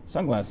of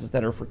sunglasses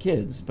that are for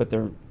kids, but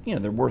they're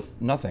worth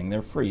nothing.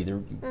 They're free.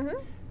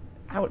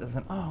 I would have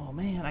said, oh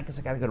man, I guess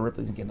I got to go to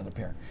Ripley's and get another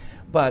pair.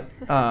 But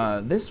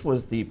this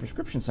was the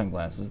prescription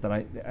sunglasses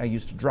that I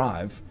used to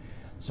drive.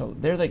 So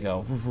there they go.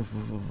 Woof, woof,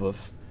 woof, woof,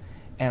 woof.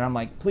 And I'm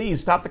like,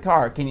 please stop the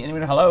car. Can you,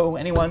 hello,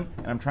 anyone?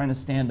 And I'm trying to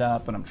stand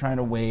up and I'm trying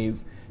to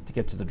wave to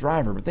get to the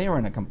driver, but they are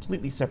in a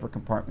completely separate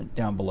compartment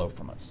down below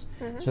from us.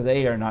 So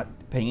they are not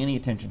paying any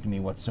attention to me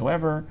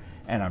whatsoever,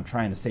 and I'm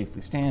trying to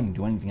safely stand and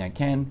do anything I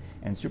can.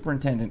 And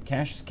Superintendent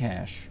Cassius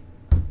Cash,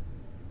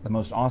 the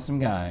most awesome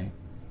guy,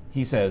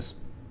 he says,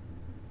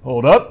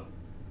 hold up.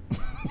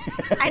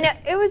 I know,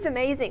 it was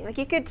amazing. Like,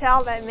 you could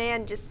tell that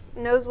man just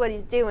knows what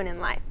he's doing in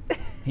life.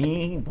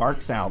 He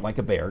barks out like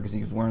a bear because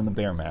he was wearing the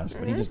bear mask,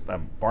 but he just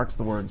barks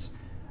the words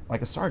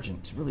like a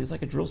sergeant. Really, it was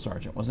like a drill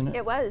sergeant, wasn't it?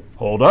 It was.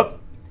 Hold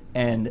up.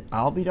 And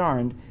I'll be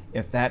darned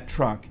if that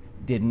truck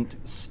didn't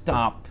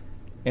stop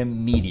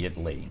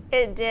immediately.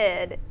 It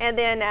did. And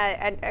then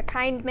a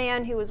kind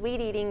man who was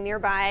weed eating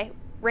nearby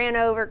ran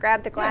over,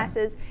 grabbed the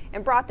glasses,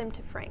 and brought them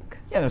to Frank.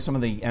 Yeah, there's some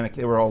of they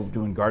were all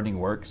doing gardening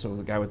work, so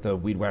the guy with the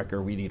weed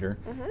whacker, weed eater,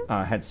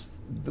 had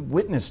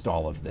witnessed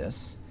all of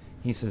this.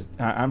 He says,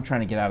 I'm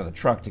trying to get out of the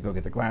truck to go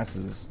get the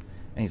glasses,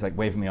 and he's like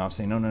waving me off,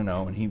 saying,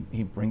 no, and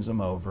he brings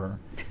them over.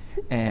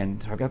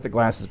 And I got the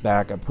glasses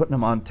back. I'm putting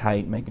them on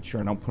tight, making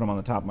sure I don't put them on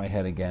the top of my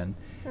head again.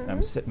 And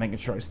I'm making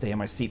sure I stay in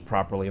my seat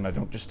properly and I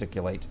don't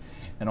gesticulate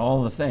and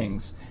all the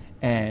things.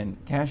 And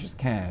Cassius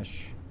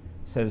Cash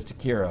says to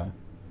Kira,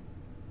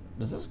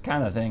 does this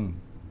kind of thing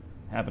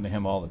happen to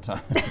him all the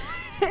time?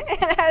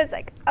 And I was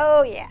like,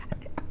 oh yeah.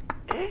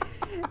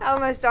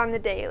 Almost on the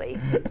daily.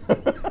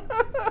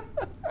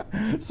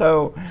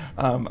 So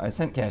I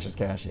sent Cassius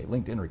Cash a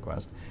LinkedIn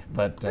request,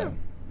 but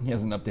he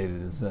hasn't updated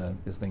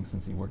his thing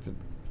since he worked at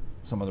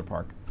some other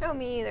park. Oh,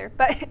 me either.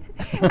 But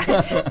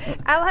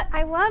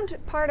I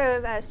loved part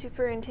of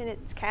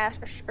Superintendent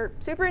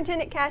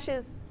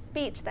Cash's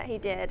speech that he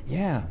did.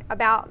 Yeah.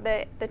 About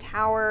the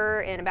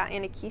tower and about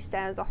Anakeesta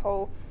as a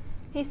whole.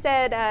 He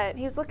said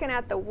he was looking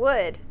at the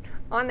wood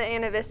on the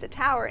Ana Vista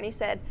Tower, and he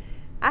said,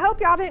 "I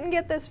hope y'all didn't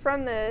get this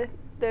from the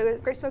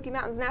Great Smoky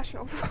Mountains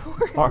National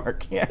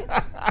Park."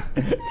 Yeah.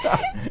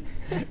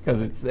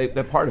 Because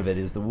the part of it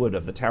is the wood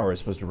of the tower is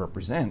supposed to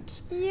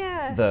represent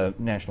the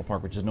national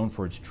park, which is known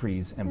for its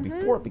trees. And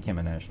before it became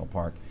a national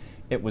park,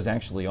 it was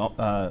actually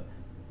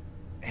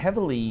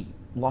heavily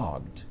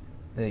logged.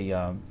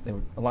 A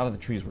lot of the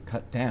trees were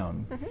cut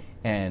down,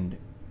 and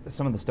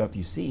some of the stuff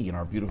you see in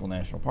our beautiful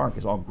national park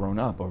is all grown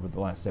up over the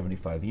last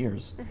 75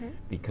 years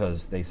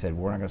because they said,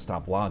 we're not going to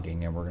stop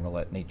logging and we're going to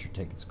let nature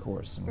take its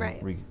course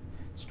and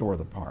restore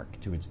the park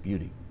to its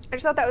beauty. I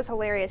just thought that was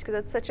hilarious because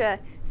it's such a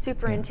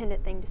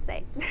superintendent thing to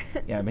say.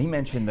 Yeah, he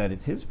mentioned that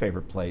it's his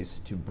favorite place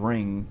to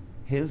bring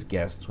his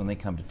guests when they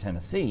come to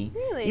Tennessee.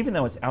 Really? Even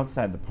though it's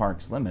outside the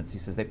park's limits, he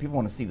says that people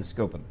want to see the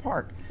scope of the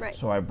park,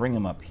 so I bring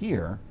them up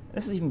here.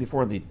 This is even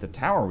before the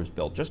tower was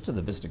built, just to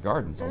the Vista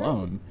Gardens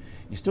alone.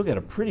 You still get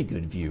a pretty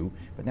good view,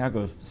 but now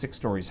go 6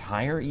 stories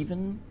higher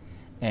even,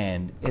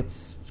 and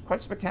it's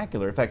quite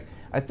spectacular. In fact,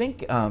 I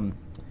think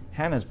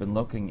Hannah's been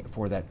looking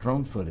for that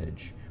drone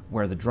footage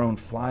where the drone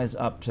flies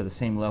up to the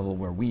same level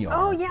where we are.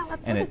 Oh yeah, let's look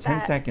at that. And at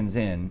 10 seconds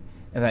in,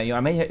 and I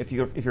may if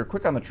you're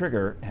quick on the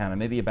trigger, Hannah,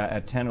 maybe about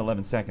at 10 or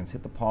 11 seconds,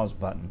 hit the pause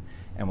button,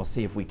 and we'll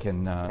see if we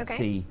can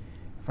see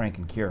Frank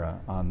and Kira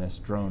on this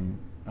drone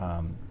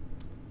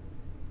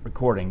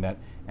recording that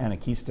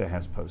Anakeesta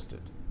has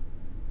posted.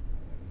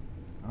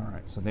 All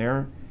right, so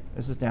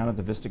this is down at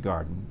the Vista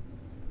Garden,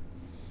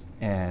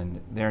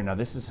 and now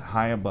this is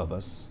high above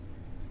us,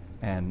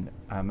 and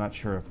I'm not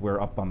sure if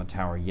we're up on the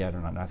tower yet or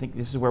not. I think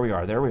this is where we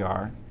are. There we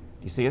are.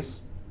 Do you see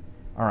us?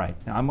 All right,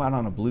 now I'm out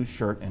on a blue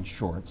shirt and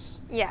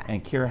shorts. Yeah.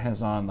 And Kira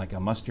has on like a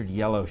mustard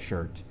yellow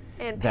shirt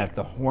and that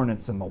the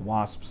hornets and the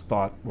wasps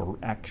thought were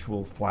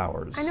actual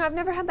flowers. I know, I've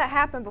never had that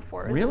happen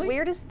before. It's Really? the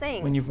weirdest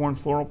thing. When you've worn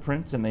floral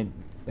prints and they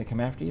come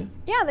after you?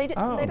 Yeah, they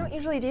Oh. don't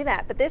usually do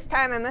that, but this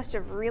time I must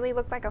have really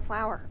looked like a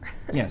flower.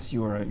 Yes,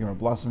 you're a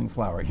blossoming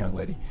flower, young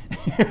lady.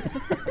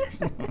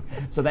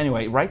 So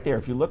anyway, right there,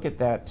 if you look at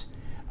that,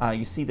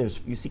 you see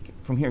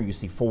from here you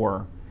see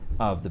 4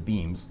 of the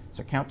beams.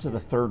 So count to the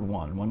third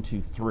one, 1,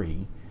 2,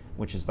 3,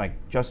 which is like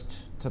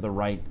just to the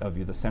right of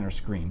you, the center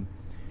screen.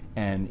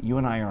 And you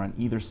and I are on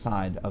either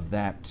side of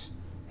that.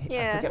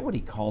 Yeah. I forget what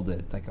he called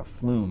it, like a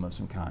flume of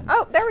some kind.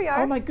 Oh, there we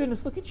are. Oh my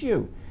goodness, look at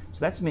you. So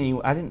that's me.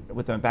 I didn't,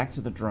 with the back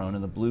to the drone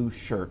and the blue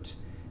shirt,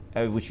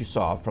 which you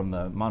saw from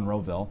the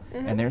Monroeville.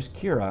 And there's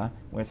Kira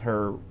with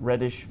her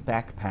reddish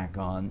backpack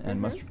on and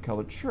mustard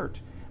colored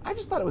shirt. I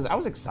just thought I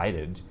was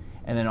excited.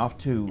 And then off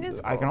to, It is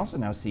I can cool. also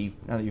now see,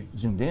 now that you've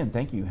zoomed in,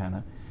 thank you,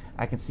 Hannah,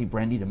 I can see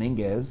Brandy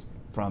Dominguez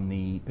from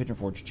the Pigeon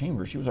Forge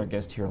Chamber. She was our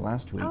guest here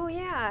last week. Oh,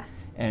 yeah.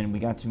 And we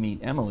got to meet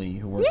Emily,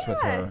 who works with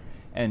Yeah. her,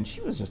 and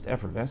she was just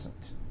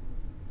effervescent,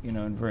 you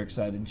know, and very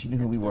excited. And she knew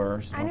who we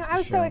were. She I know. watched the I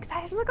was so show.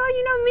 excited. I was like, oh,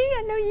 you know me.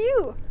 I know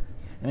you.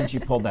 And then she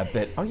pulled that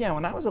bit. Oh yeah,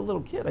 when I was a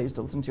little kid, I used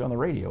to listen to you on the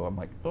radio. I'm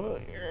like, oh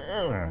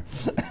yeah.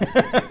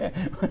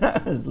 When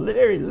I was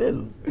very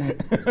little.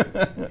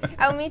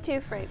 Oh, me too,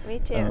 Frank. Me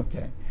too.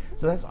 Okay,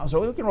 so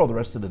we can roll the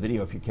rest of the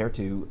video if you care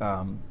to.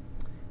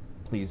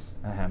 Please,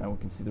 Hannah, we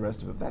can see the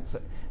rest of it. That's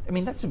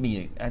to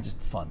me just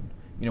fun.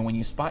 You know, when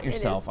you spot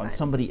yourself on fun.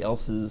 somebody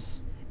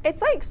else's.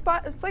 It's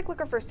like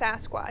looking for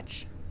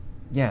Sasquatch,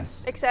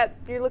 Yes.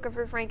 except you're looking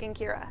for Frank and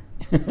Kira.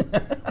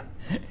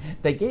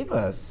 They gave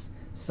us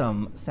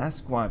some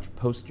Sasquatch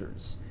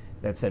posters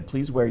that said,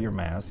 please wear your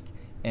mask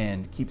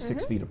and keep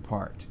 6 feet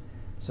apart.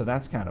 So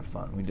that's kind of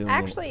fun. We did I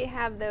actually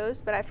have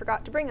those, but I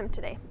forgot to bring them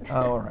today.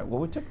 Oh, all right. Well,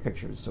 we took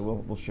pictures, so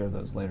we'll share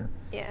those later.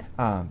 Yeah.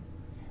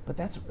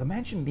 But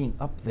imagine being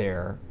up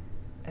there.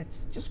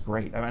 It's just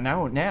great. I mean,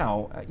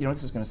 now, you know,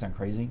 this is going to sound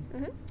crazy,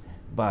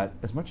 but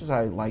as much as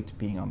I liked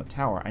being on the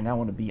tower, I now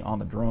want to be on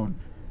the drone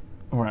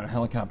or on a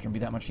helicopter and be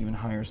that much even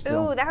higher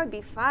still. Ooh, that would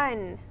be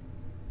fun.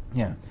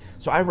 Yeah.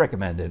 So I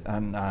recommend it.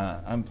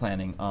 I'm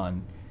planning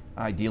on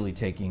ideally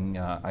taking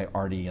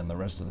Artie and the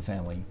rest of the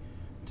family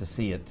to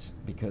see it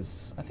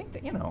because I think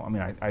that, you know, I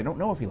mean, I don't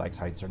know if he likes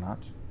heights or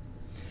not.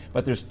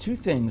 But there's 2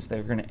 things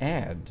they're going to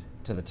add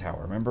to the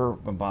tower. Remember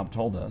when Bob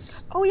told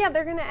us? Oh yeah,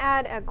 they're gonna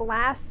add a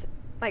glass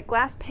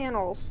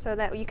panels so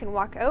that you can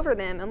walk over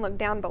them and look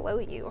down below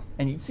you.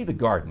 And you see the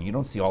garden. You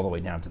don't see all the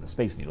way down to the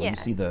Space Needle. Yeah. You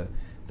see the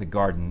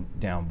garden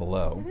down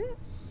below.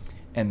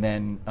 And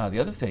then the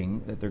other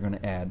thing that they're going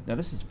to add, now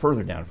this is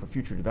further down for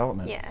future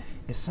development,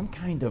 is some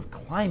kind of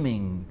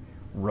climbing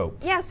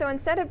rope. Yeah, so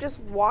instead of just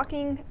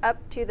walking up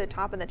to the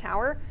top of the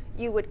tower,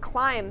 you would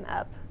climb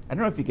up. I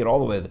don't know if you get all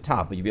the way to the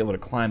top, but you'll be able to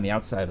climb the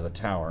outside of the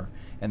tower.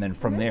 And then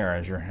from there,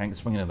 as you're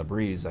swinging in the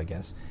breeze, I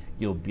guess,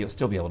 you'll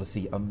still be able to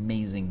see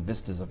amazing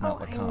vistas of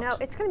Mount LeComte. I know,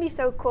 it's going to be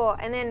so cool.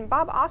 And then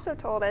Bob also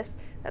told us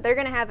that they're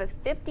going to have a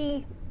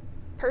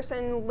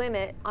 50-person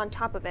limit on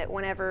top of it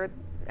whenever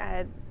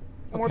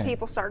more Okay.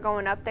 people start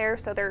going up there.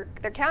 So they're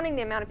counting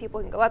the amount of people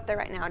who can go up there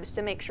right now just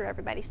to make sure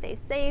everybody stays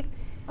safe.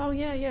 Oh,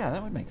 yeah,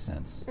 that would make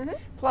sense.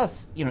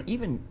 Plus, you know,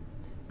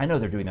 I know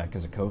they're doing that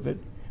because of COVID,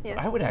 but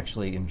I would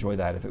actually enjoy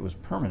that if it was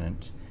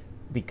permanent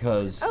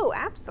because Oh,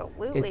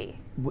 absolutely.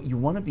 you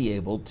want to be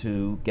able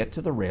to get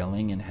to the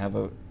railing and have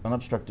an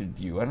unobstructed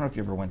view. I don't know if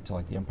you ever went to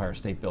like the Empire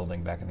State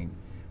Building back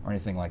or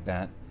anything like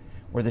that,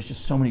 where there's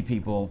just so many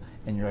people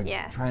and you're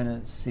like trying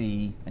to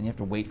see and you have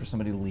to wait for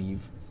somebody to leave.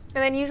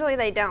 And then usually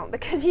they don't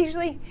because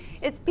usually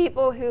it's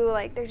people who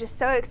they're just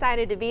so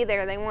excited to be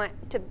there. They want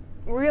to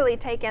really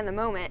take in the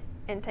moment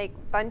and take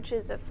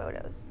bunches of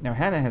photos. Now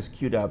Hannah has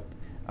queued up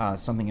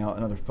something else,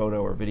 another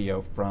photo or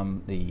video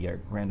from the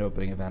grand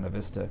opening of Anna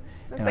Vista. Looks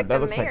and like that the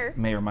looks mayor. like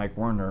Mayor Mike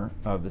Werner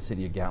of the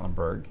city of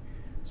Gatlinburg.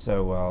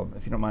 So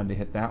if you don't mind to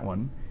hit that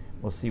one,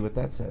 we'll see what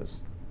that says.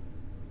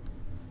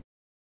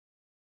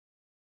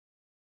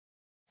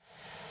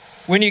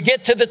 When you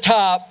get to the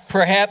top,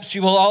 perhaps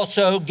you will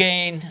also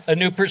gain a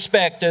new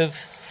perspective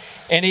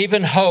and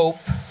even hope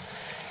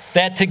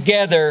that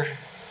together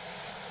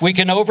we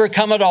can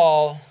overcome it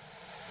all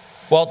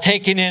while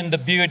taking in the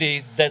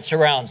beauty that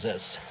surrounds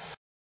us.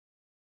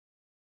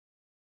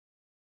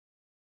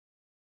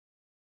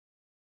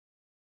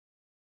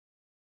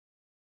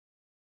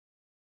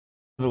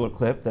 A little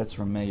clip that's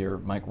from Mayor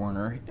Mike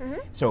Werner.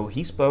 So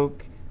he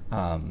spoke.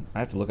 I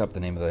have to look up the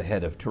name of the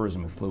head of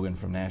tourism who flew in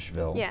from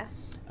Nashville. Yeah.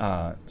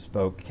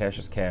 Spoke,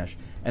 Cassius Cash,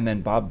 and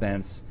then Bob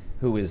Bentz,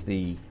 who is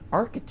the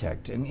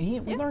architect. And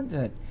we learned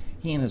that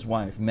he and his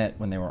wife met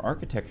when they were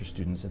architecture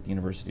students at the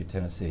University of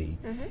Tennessee,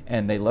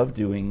 and they loved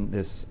doing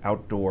this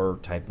outdoor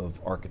type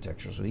of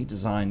architecture. So he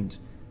designed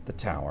the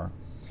tower.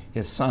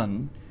 His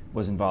son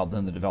was involved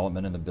in the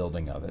development and the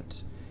building of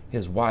it.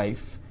 His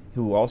wife,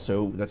 who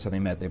also, that's how they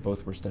met, they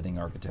both were studying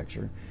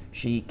architecture.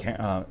 Karen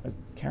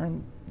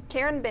Bentz.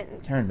 Karen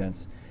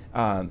Bentz.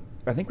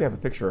 I think we have a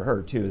picture of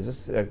her too. Is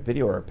this a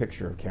video or a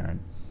picture of Karen?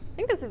 I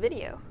think that's a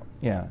video.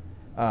 Yeah.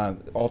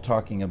 All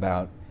talking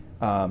about,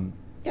 so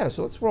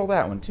let's roll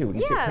that one too. We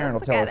can see what Yeah, Karen will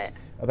let's tell look us at it.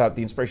 about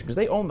the inspiration, because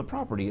they own the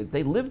property.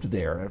 They lived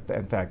there,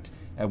 in fact,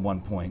 at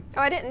one point.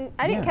 Oh, I didn't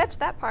catch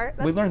that part.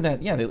 We learned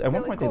that, at one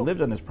really point cool. they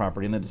lived on this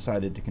property and then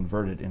decided to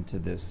convert it into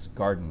this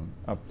garden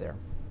up there.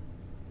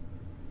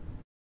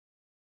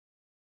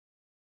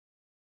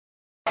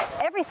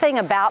 everything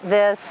about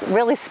this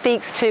really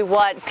speaks to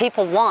what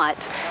people want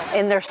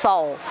in their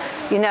soul.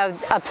 You know,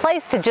 a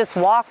place to just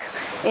walk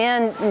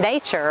in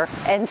nature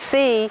and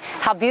see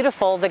how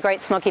beautiful the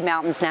Great Smoky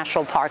Mountains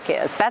National Park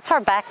is. That's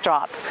our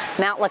backdrop,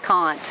 Mount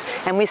LeConte,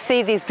 and we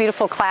see these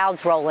beautiful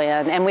clouds roll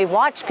in, and we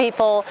watch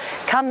people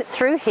come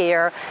through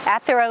here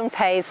at their own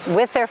pace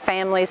with their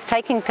families,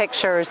 taking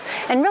pictures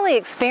and really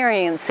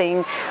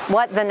experiencing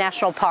what the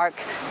national park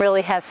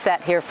really has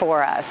set here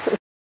for us.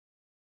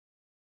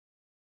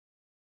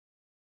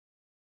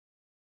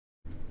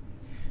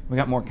 We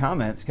got more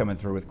comments coming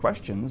through with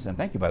questions, and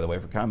thank you, by the way,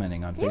 for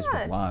commenting on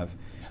Facebook Live.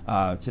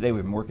 Today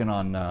we've been working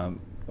on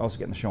also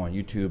getting the show on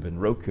YouTube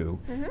and Roku,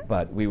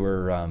 but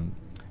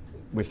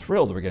we're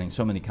thrilled we're getting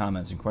so many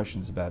comments and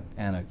questions about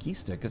Anna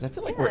Kista, because I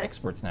feel like we're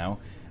experts now.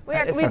 We've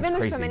been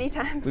there so many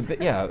times.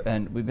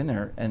 And we've been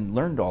there and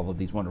learned all of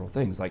these wonderful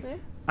things. Like,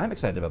 I'm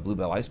excited about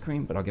Bluebell ice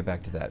cream, but I'll get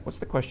back to that. What's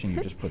the question you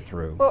just put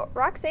through? Well,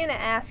 Roxana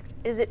asked,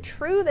 is it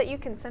true that you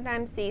can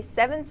sometimes see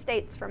 7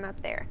 states from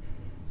up there?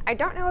 I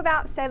don't know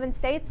about 7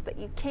 states, but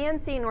you can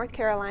see North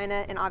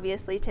Carolina and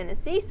obviously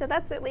Tennessee, so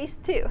that's at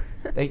least 2.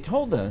 They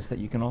told us that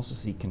you can also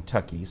see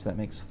Kentucky, so that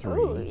makes 3.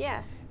 Ooh,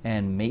 yeah.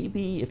 And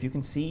maybe if you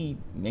can see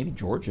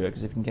Georgia,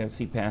 because if you can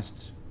see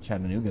past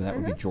Chattanooga, that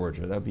would be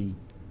Georgia. That would be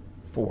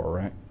 4,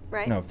 right?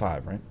 Right. No,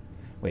 5, right?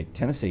 Wait,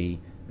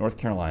 Tennessee, North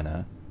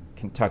Carolina,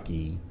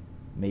 Kentucky,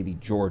 maybe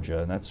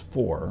Georgia, and that's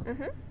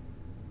 4.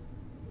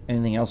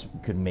 Anything else?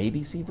 Could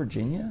maybe see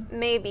Virginia?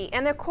 Maybe.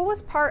 And the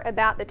coolest part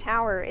about the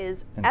tower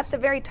is at the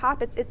very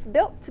top, it's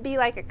built to be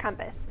like a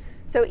compass.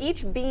 So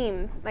each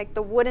beam, like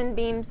the wooden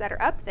beams that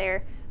are up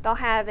there, they'll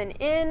have an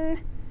in.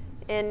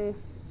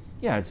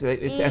 Yeah, it's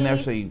and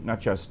actually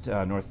not just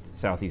north,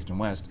 south, east, and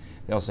west.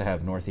 They also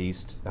have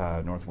northeast,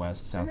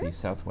 northwest, southeast,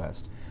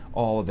 southwest,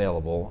 all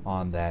available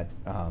on that,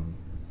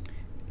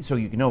 so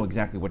you can know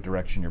exactly what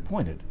direction you're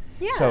pointed.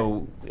 Yeah.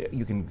 So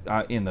you can,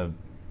 in the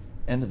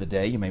end of the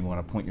day, you may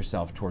want to point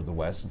yourself toward the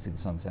west and see the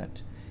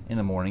sunset. In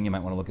the morning, you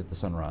might want to look at the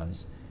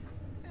sunrise.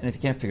 And if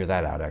you can't figure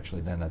that out,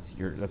 actually, then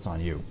that's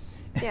on you.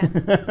 Yeah.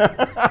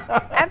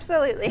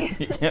 Absolutely.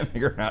 You can't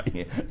figure out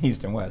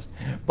east and west.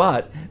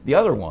 But the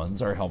other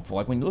ones are helpful.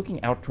 Like when you're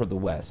looking out toward the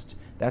west,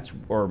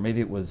 or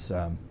maybe it was,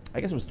 I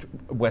guess it was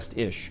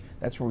west-ish.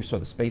 That's where we saw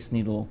the Space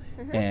Needle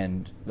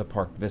and the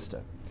Park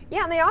Vista.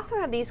 Yeah, and they also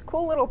have these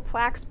cool little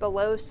plaques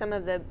below some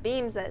of the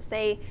beams that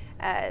say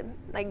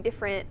like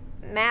different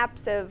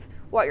maps of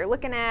what you're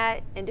looking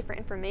at and different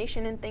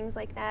information and things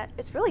like that.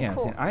 It's really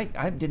cool. See,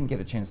 I didn't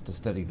get a chance to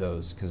study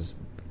those because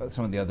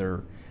some of the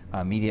other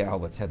media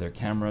outlets had their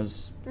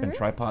cameras and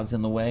tripods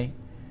in the way.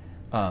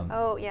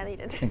 Oh, yeah, they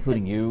did.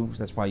 Including you.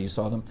 That's why you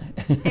saw them.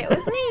 It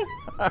was me.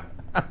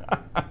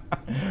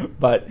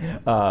 But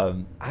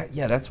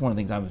yeah, that's one of the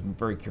things I was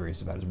very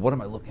curious about is what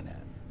am I looking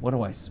at? What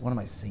am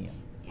I seeing?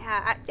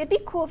 Yeah, it'd be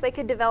cool if they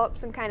could develop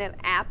some kind of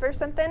app or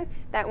something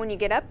that when you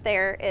get up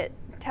there, it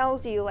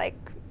tells you like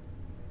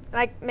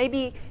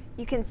maybe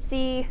you can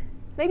see,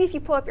 maybe if you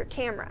pull up your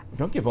camera.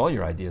 Don't give all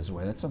your ideas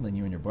away. That's something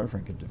you and your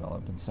boyfriend could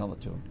develop and sell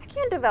it to him. I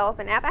can develop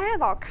an app. I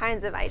have all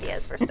kinds of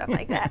ideas for stuff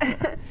like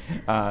that.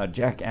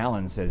 Jack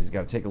Allen says he's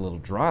got to take a little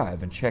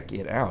drive and check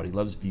it out. He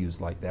loves views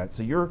like that.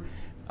 So you're,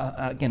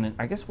 again,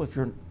 I guess if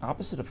you're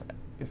opposite of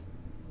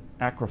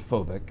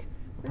acrophobic,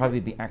 would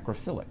probably be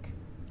acrophilic.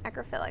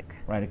 Acrophilic.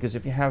 Right, because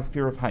if you have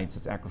fear of heights,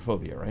 it's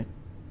acrophobia, right?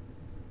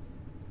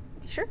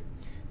 Sure.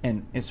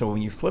 And so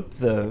when you flip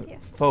the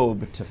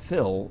phobe to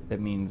phil,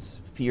 it means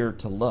fear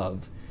to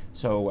love.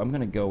 So I'm going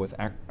to go with,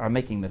 I'm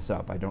making this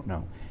up, I don't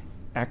know.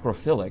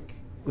 Acrophilic,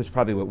 which is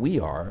probably what we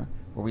are,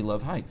 where we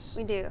love heights.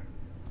 We do.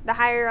 The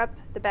higher up,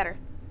 the better.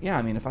 Yeah,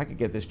 I mean, if I could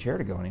get this chair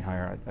to go any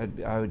higher,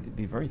 I would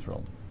be very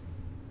thrilled.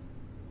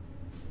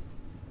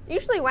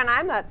 Usually when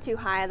I'm up too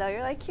high, though,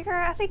 you're like,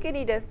 Kira, I think you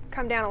need to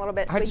come down a little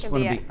bit so we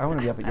can be I want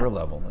to be up at your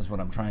level, is what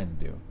I'm trying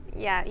to do.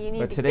 Yeah, you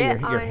need but to today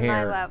get your on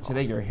hair, my level.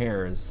 Today your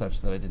hair is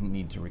such that I didn't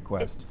need to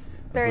request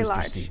a very booster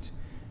large. seat.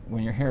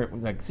 When your hair,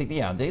 like, see,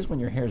 yeah, on days when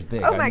your hair's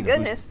big. Oh I my need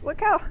goodness,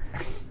 look how.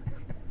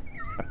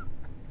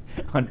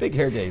 On big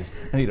hair days,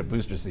 I need a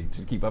booster seat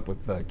to keep up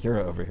with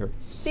Kira over here.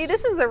 See,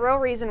 this is the real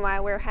reason why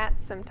I wear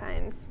hats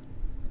sometimes.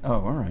 Oh,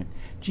 all right.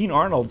 Gene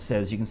Arnold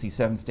says you can see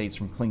 7 states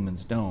from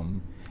Clingman's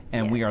Dome,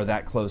 and we are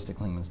that close to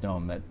Clingman's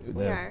Dome that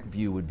the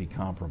view would be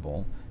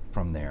comparable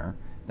from there.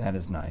 That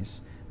is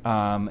nice.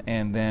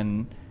 And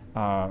then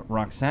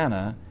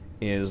Roxana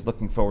is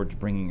looking forward to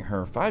bringing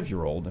her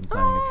 5-year-old and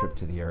planning a trip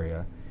to the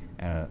area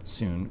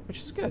soon,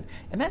 which is good.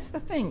 And that's the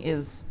thing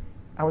is,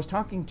 I was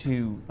talking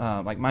to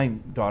like my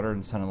daughter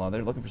and son-in-law.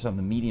 They're looking for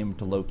something medium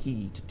to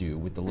low-key to do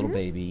with the little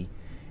baby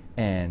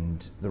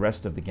and the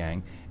rest of the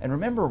gang. And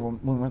remember when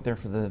we went there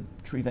for the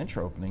Tree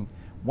Venture opening,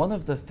 one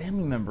of the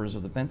family members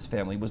of the Bentz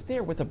family was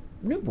there with a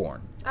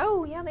newborn.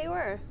 Oh, yeah, they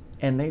were.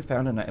 And they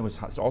found it was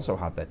also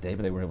hot that day,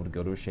 but they were able to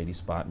go to a shady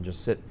spot and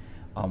just sit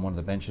on one of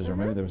the benches, or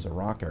maybe there was a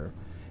rocker.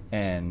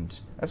 And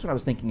that's what I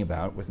was thinking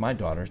about with my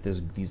daughters.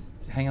 There's these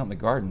hang out in the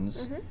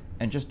gardens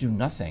and just do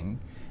nothing.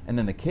 And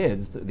then the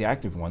kids, the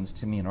active ones,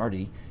 Timmy and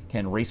Artie,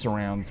 can race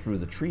around through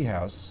the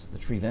treehouse, the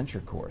Tree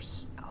Venture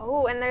course.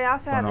 Oh, and they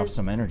also burn have off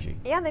some energy.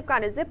 Yeah, they've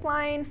got a zip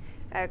line,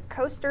 a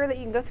coaster that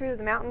you can go through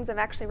the mountains. I've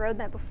actually rode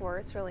that before.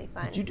 It's really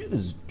fun. Did you do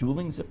the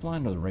dueling zip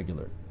line or the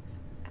regular?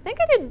 I think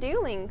I did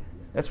dueling.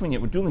 That's when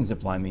dueling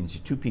zip line means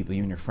two people,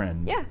 you and your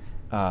friend,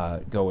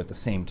 go at the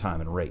same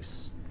time and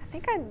race. I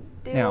think I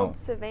did Now,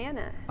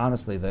 Savannah.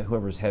 Honestly,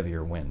 whoever's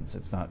heavier wins.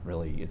 It's not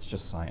really, it's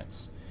just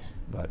science.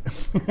 But I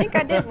think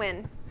I did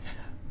win.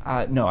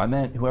 No, I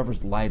meant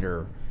whoever's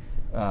lighter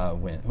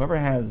wins. Whoever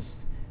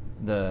has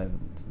the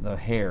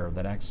hair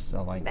that acts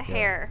like The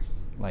hair.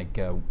 Like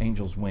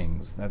angel's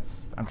wings.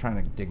 I'm trying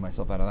to dig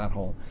myself out of that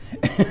hole.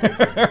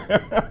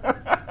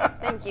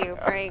 Thank you,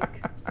 Frank.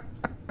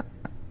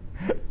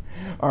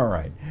 All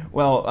right.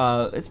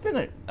 Well, it's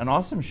been an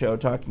awesome show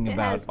talking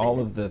about all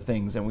of the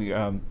things, and we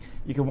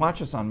you can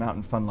watch us on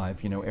Mountain Fun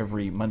Life,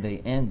 every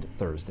Monday and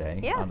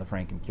Thursday on the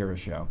Frank and Kira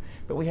Show.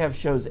 But we have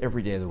shows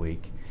every day of the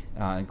week,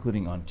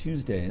 including on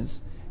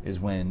Tuesdays is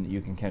when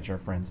you can catch our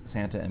friends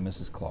Santa and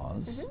Mrs.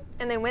 Claus.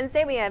 And then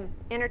Wednesday we have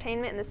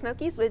Entertainment in the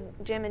Smokies with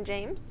Jim and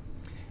James.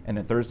 And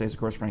then Thursdays, of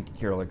course, Frank and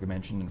Kira, like I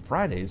mentioned. And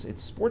Fridays,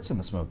 it's Sports in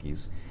the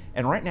Smokies.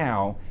 And right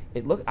now,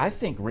 I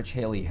think Rich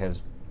Haley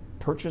has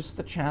purchased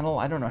the channel.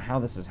 I don't know how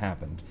this has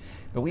happened,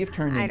 but we have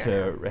turned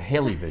into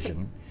Haley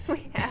Vision.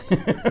 We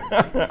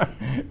have.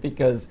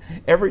 Because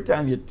every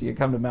time you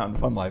come to Mountain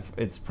Fun Life,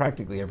 it's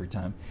practically every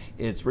time,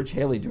 it's Rich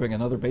Haley doing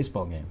another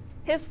baseball game.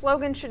 His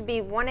slogan should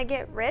be, "Wanna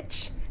get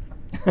rich?"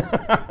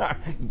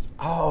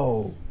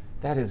 Oh,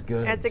 that is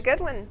good. That's a good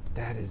one.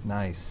 That is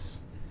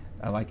nice.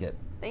 I like it.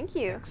 Thank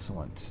you.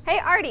 Excellent. Hey,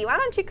 Artie, why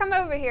don't you come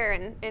over here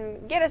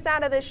and get us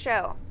out of this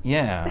show?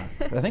 Yeah.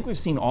 I think we've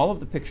seen all of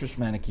the pictures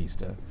from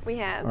Anakista. We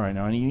have. All right,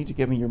 now you need to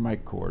give me your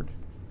mic cord.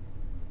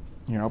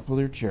 Here, I'll pull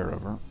your chair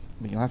over.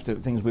 But you'll have to,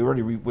 we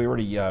already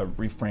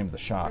reframed the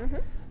shot.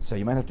 So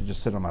you might have to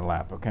just sit on my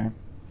lap, okay?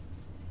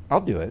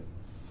 I'll do it.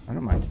 I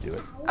don't mind to do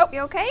it. Oh,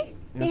 you okay?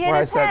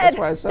 That's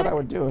why I said I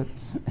would do it.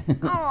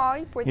 Oh,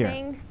 you poor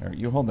thing. Here,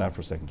 you hold that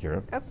for a second,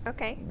 Kira. Oh,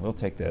 okay. We'll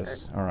take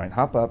this. All right,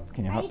 hop up.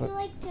 Can you hop up?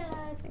 I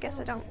guess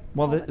I don't.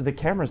 Well, the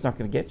camera's not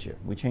going to get you.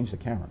 We changed the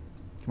camera.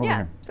 Come over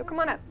here. So come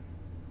on up.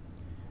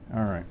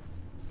 All right,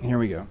 here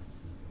we go.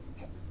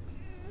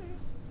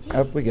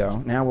 Up we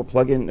go. Now we're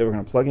going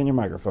to plug in your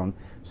microphone,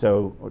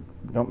 so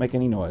don't make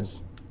any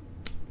noise.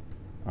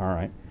 All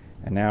right,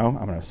 and now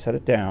I'm going to set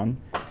it down,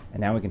 and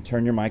now we can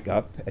turn your mic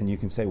up, and you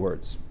can say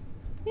words.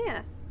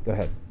 Yeah. Go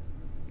ahead.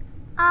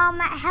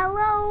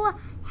 Hello,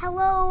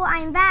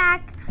 I'm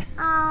back.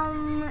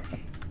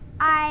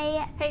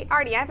 Hey,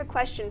 Artie, I have a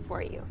question for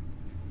you.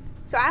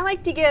 So I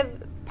like to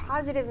give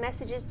positive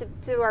messages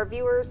to our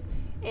viewers,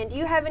 and do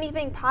you have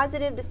anything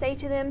positive to say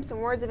to them, some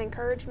words of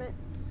encouragement?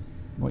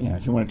 Well, yeah,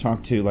 if you want to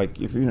talk to,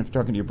 if you're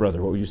talking to your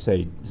brother, what would you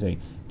say? Say,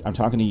 I'm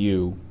talking to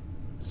you,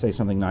 say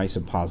something nice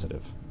and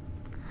positive.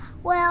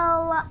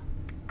 Well,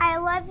 I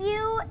love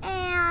you,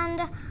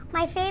 and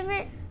my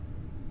favorite...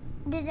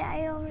 Did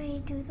I already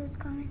do those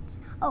comments?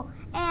 Oh,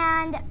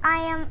 and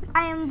I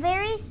am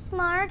very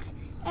smart,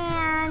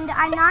 and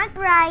I'm not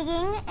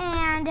bragging,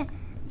 and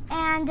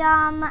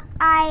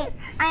I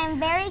am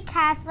very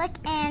Catholic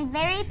and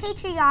very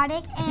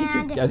patriotic,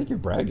 and I think you're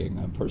bragging.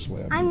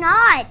 Personally, I'm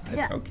not.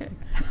 Okay.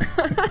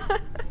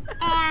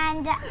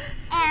 and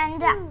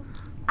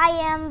I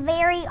am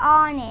very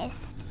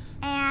honest.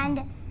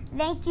 And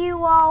thank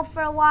you all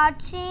for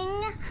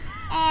watching.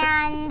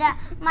 And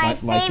my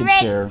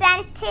favorite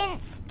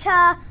sentence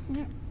to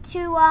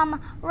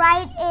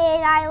write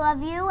is "I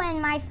love you,"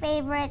 and my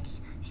favorite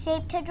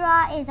shape to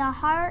draw is a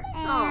heart.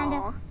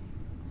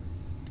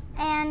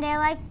 And I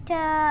like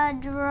to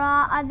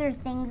draw other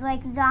things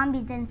like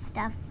zombies and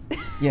stuff.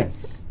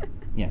 Yes.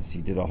 Yes,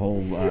 you did a whole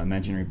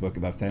imaginary book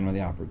about Phantom of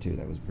the Opera, too.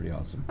 That was pretty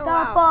awesome. The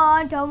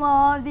Phantom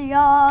of the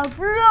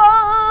Opera!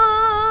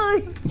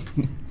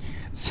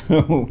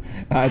 So,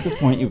 at this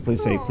point, you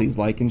please say, please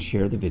like and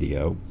share the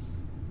video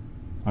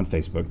on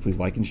Facebook. Please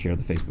like and share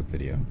the Facebook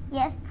video.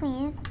 Yes,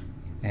 please.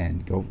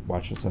 And go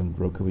watch us on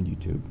Roku and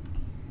YouTube.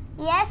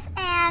 Yes,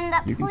 and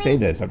you can say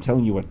this. I'm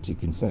telling you what you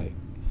can say.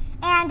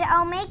 And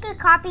I'll make a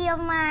copy of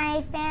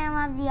my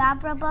Phantom of the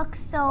Opera book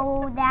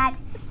so that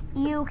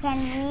you can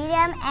read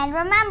them. And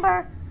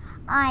remember,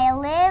 I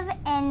live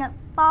in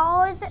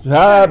Falls Church.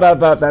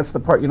 That's the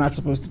part you're not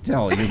supposed to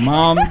tell. Your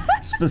mom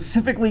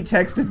specifically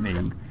texted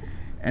me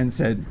and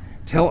said,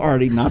 tell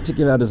Artie not to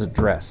give out his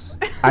address.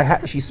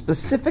 She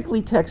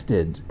specifically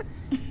texted.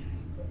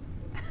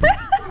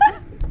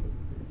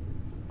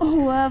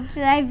 Whoops,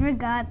 I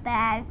forgot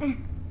that.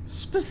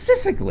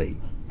 Specifically.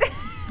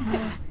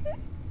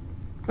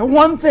 The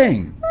one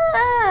thing.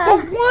 The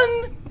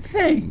one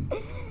thing.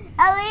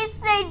 At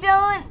least they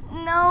don't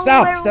know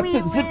Stop. where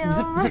we Zip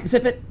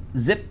it.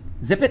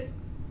 Zip it.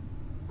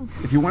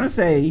 If you want to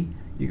say,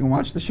 you can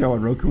watch the show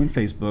on Roku and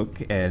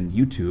Facebook and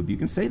YouTube. You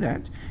can say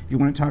that. If you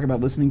want to talk about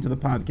listening to the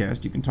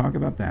podcast, you can talk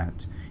about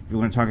that. If you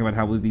want to talk about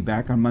how we'll be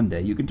back on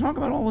Monday, you can talk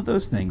about all of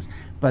those things.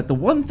 But the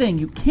one thing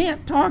you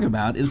can't talk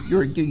about is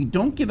you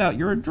don't give out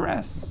your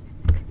address.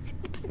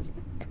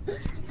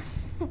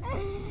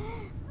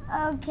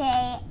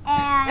 Okay,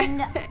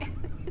 and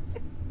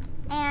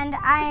and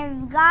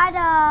I've got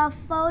a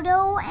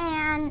photo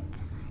and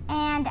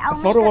I'll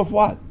A photo make of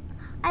what?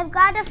 I've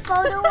got a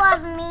photo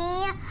of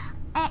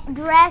me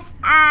dressed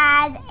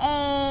as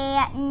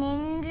a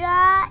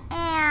ninja,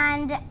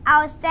 and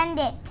I'll send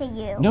it to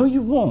you. No,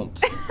 you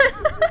won't.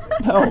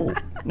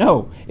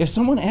 No. If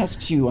someone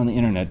asks you on the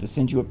internet to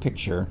send you a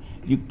picture,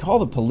 you call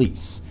the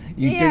police.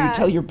 You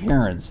tell your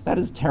parents. That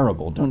is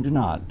terrible. Do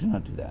not do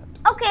that.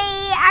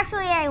 Okay,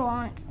 actually I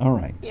won't. All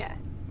right. Yeah.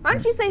 Why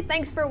don't you say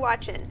thanks for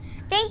watching?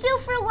 Thank you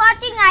for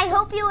watching. I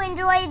hope you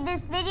enjoyed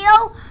this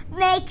video.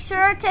 Make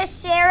sure to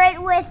share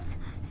it with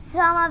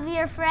some of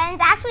your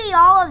friends, actually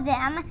all of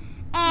them,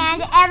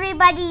 and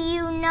everybody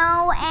you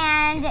know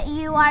and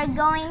you are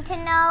going to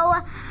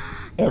know.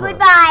 Ever.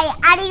 Goodbye.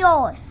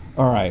 Adios.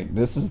 All right.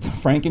 This is the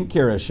Frank and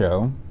Kira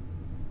show.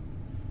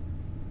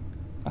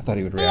 I thought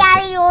he would The react.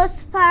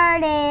 adios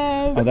part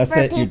is that's for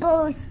it.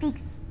 people who speak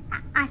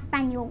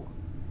Espanol.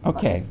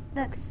 Okay.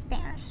 That's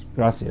Spanish.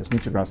 Gracias.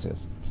 Muchas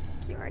gracias.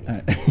 You already.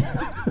 All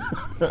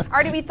right.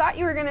 Artie, we thought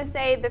you were going to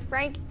say the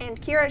Frank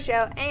and Kira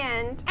show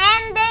and...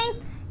 And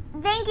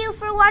thank you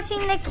for watching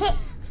the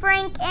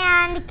Frank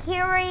and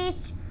Kira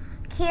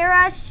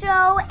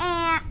show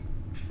and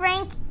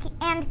Frank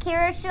and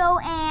Kira show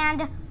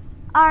and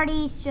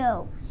Artie's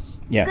show.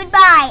 Yes.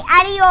 Goodbye.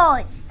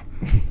 Adios.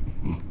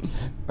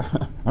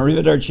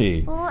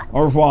 Arrivederci.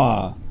 Au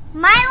revoir.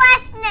 My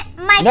last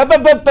name. No,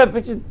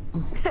 but just,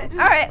 All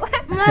right.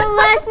 My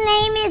last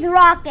name is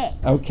Rocket.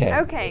 okay.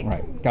 Okay. All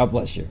right. God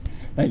bless you.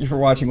 Thank you for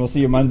watching. We'll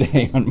see you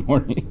Monday on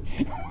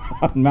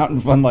Mountain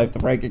Fun Life, the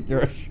Frank and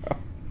Kira show.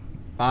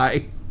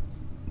 Bye.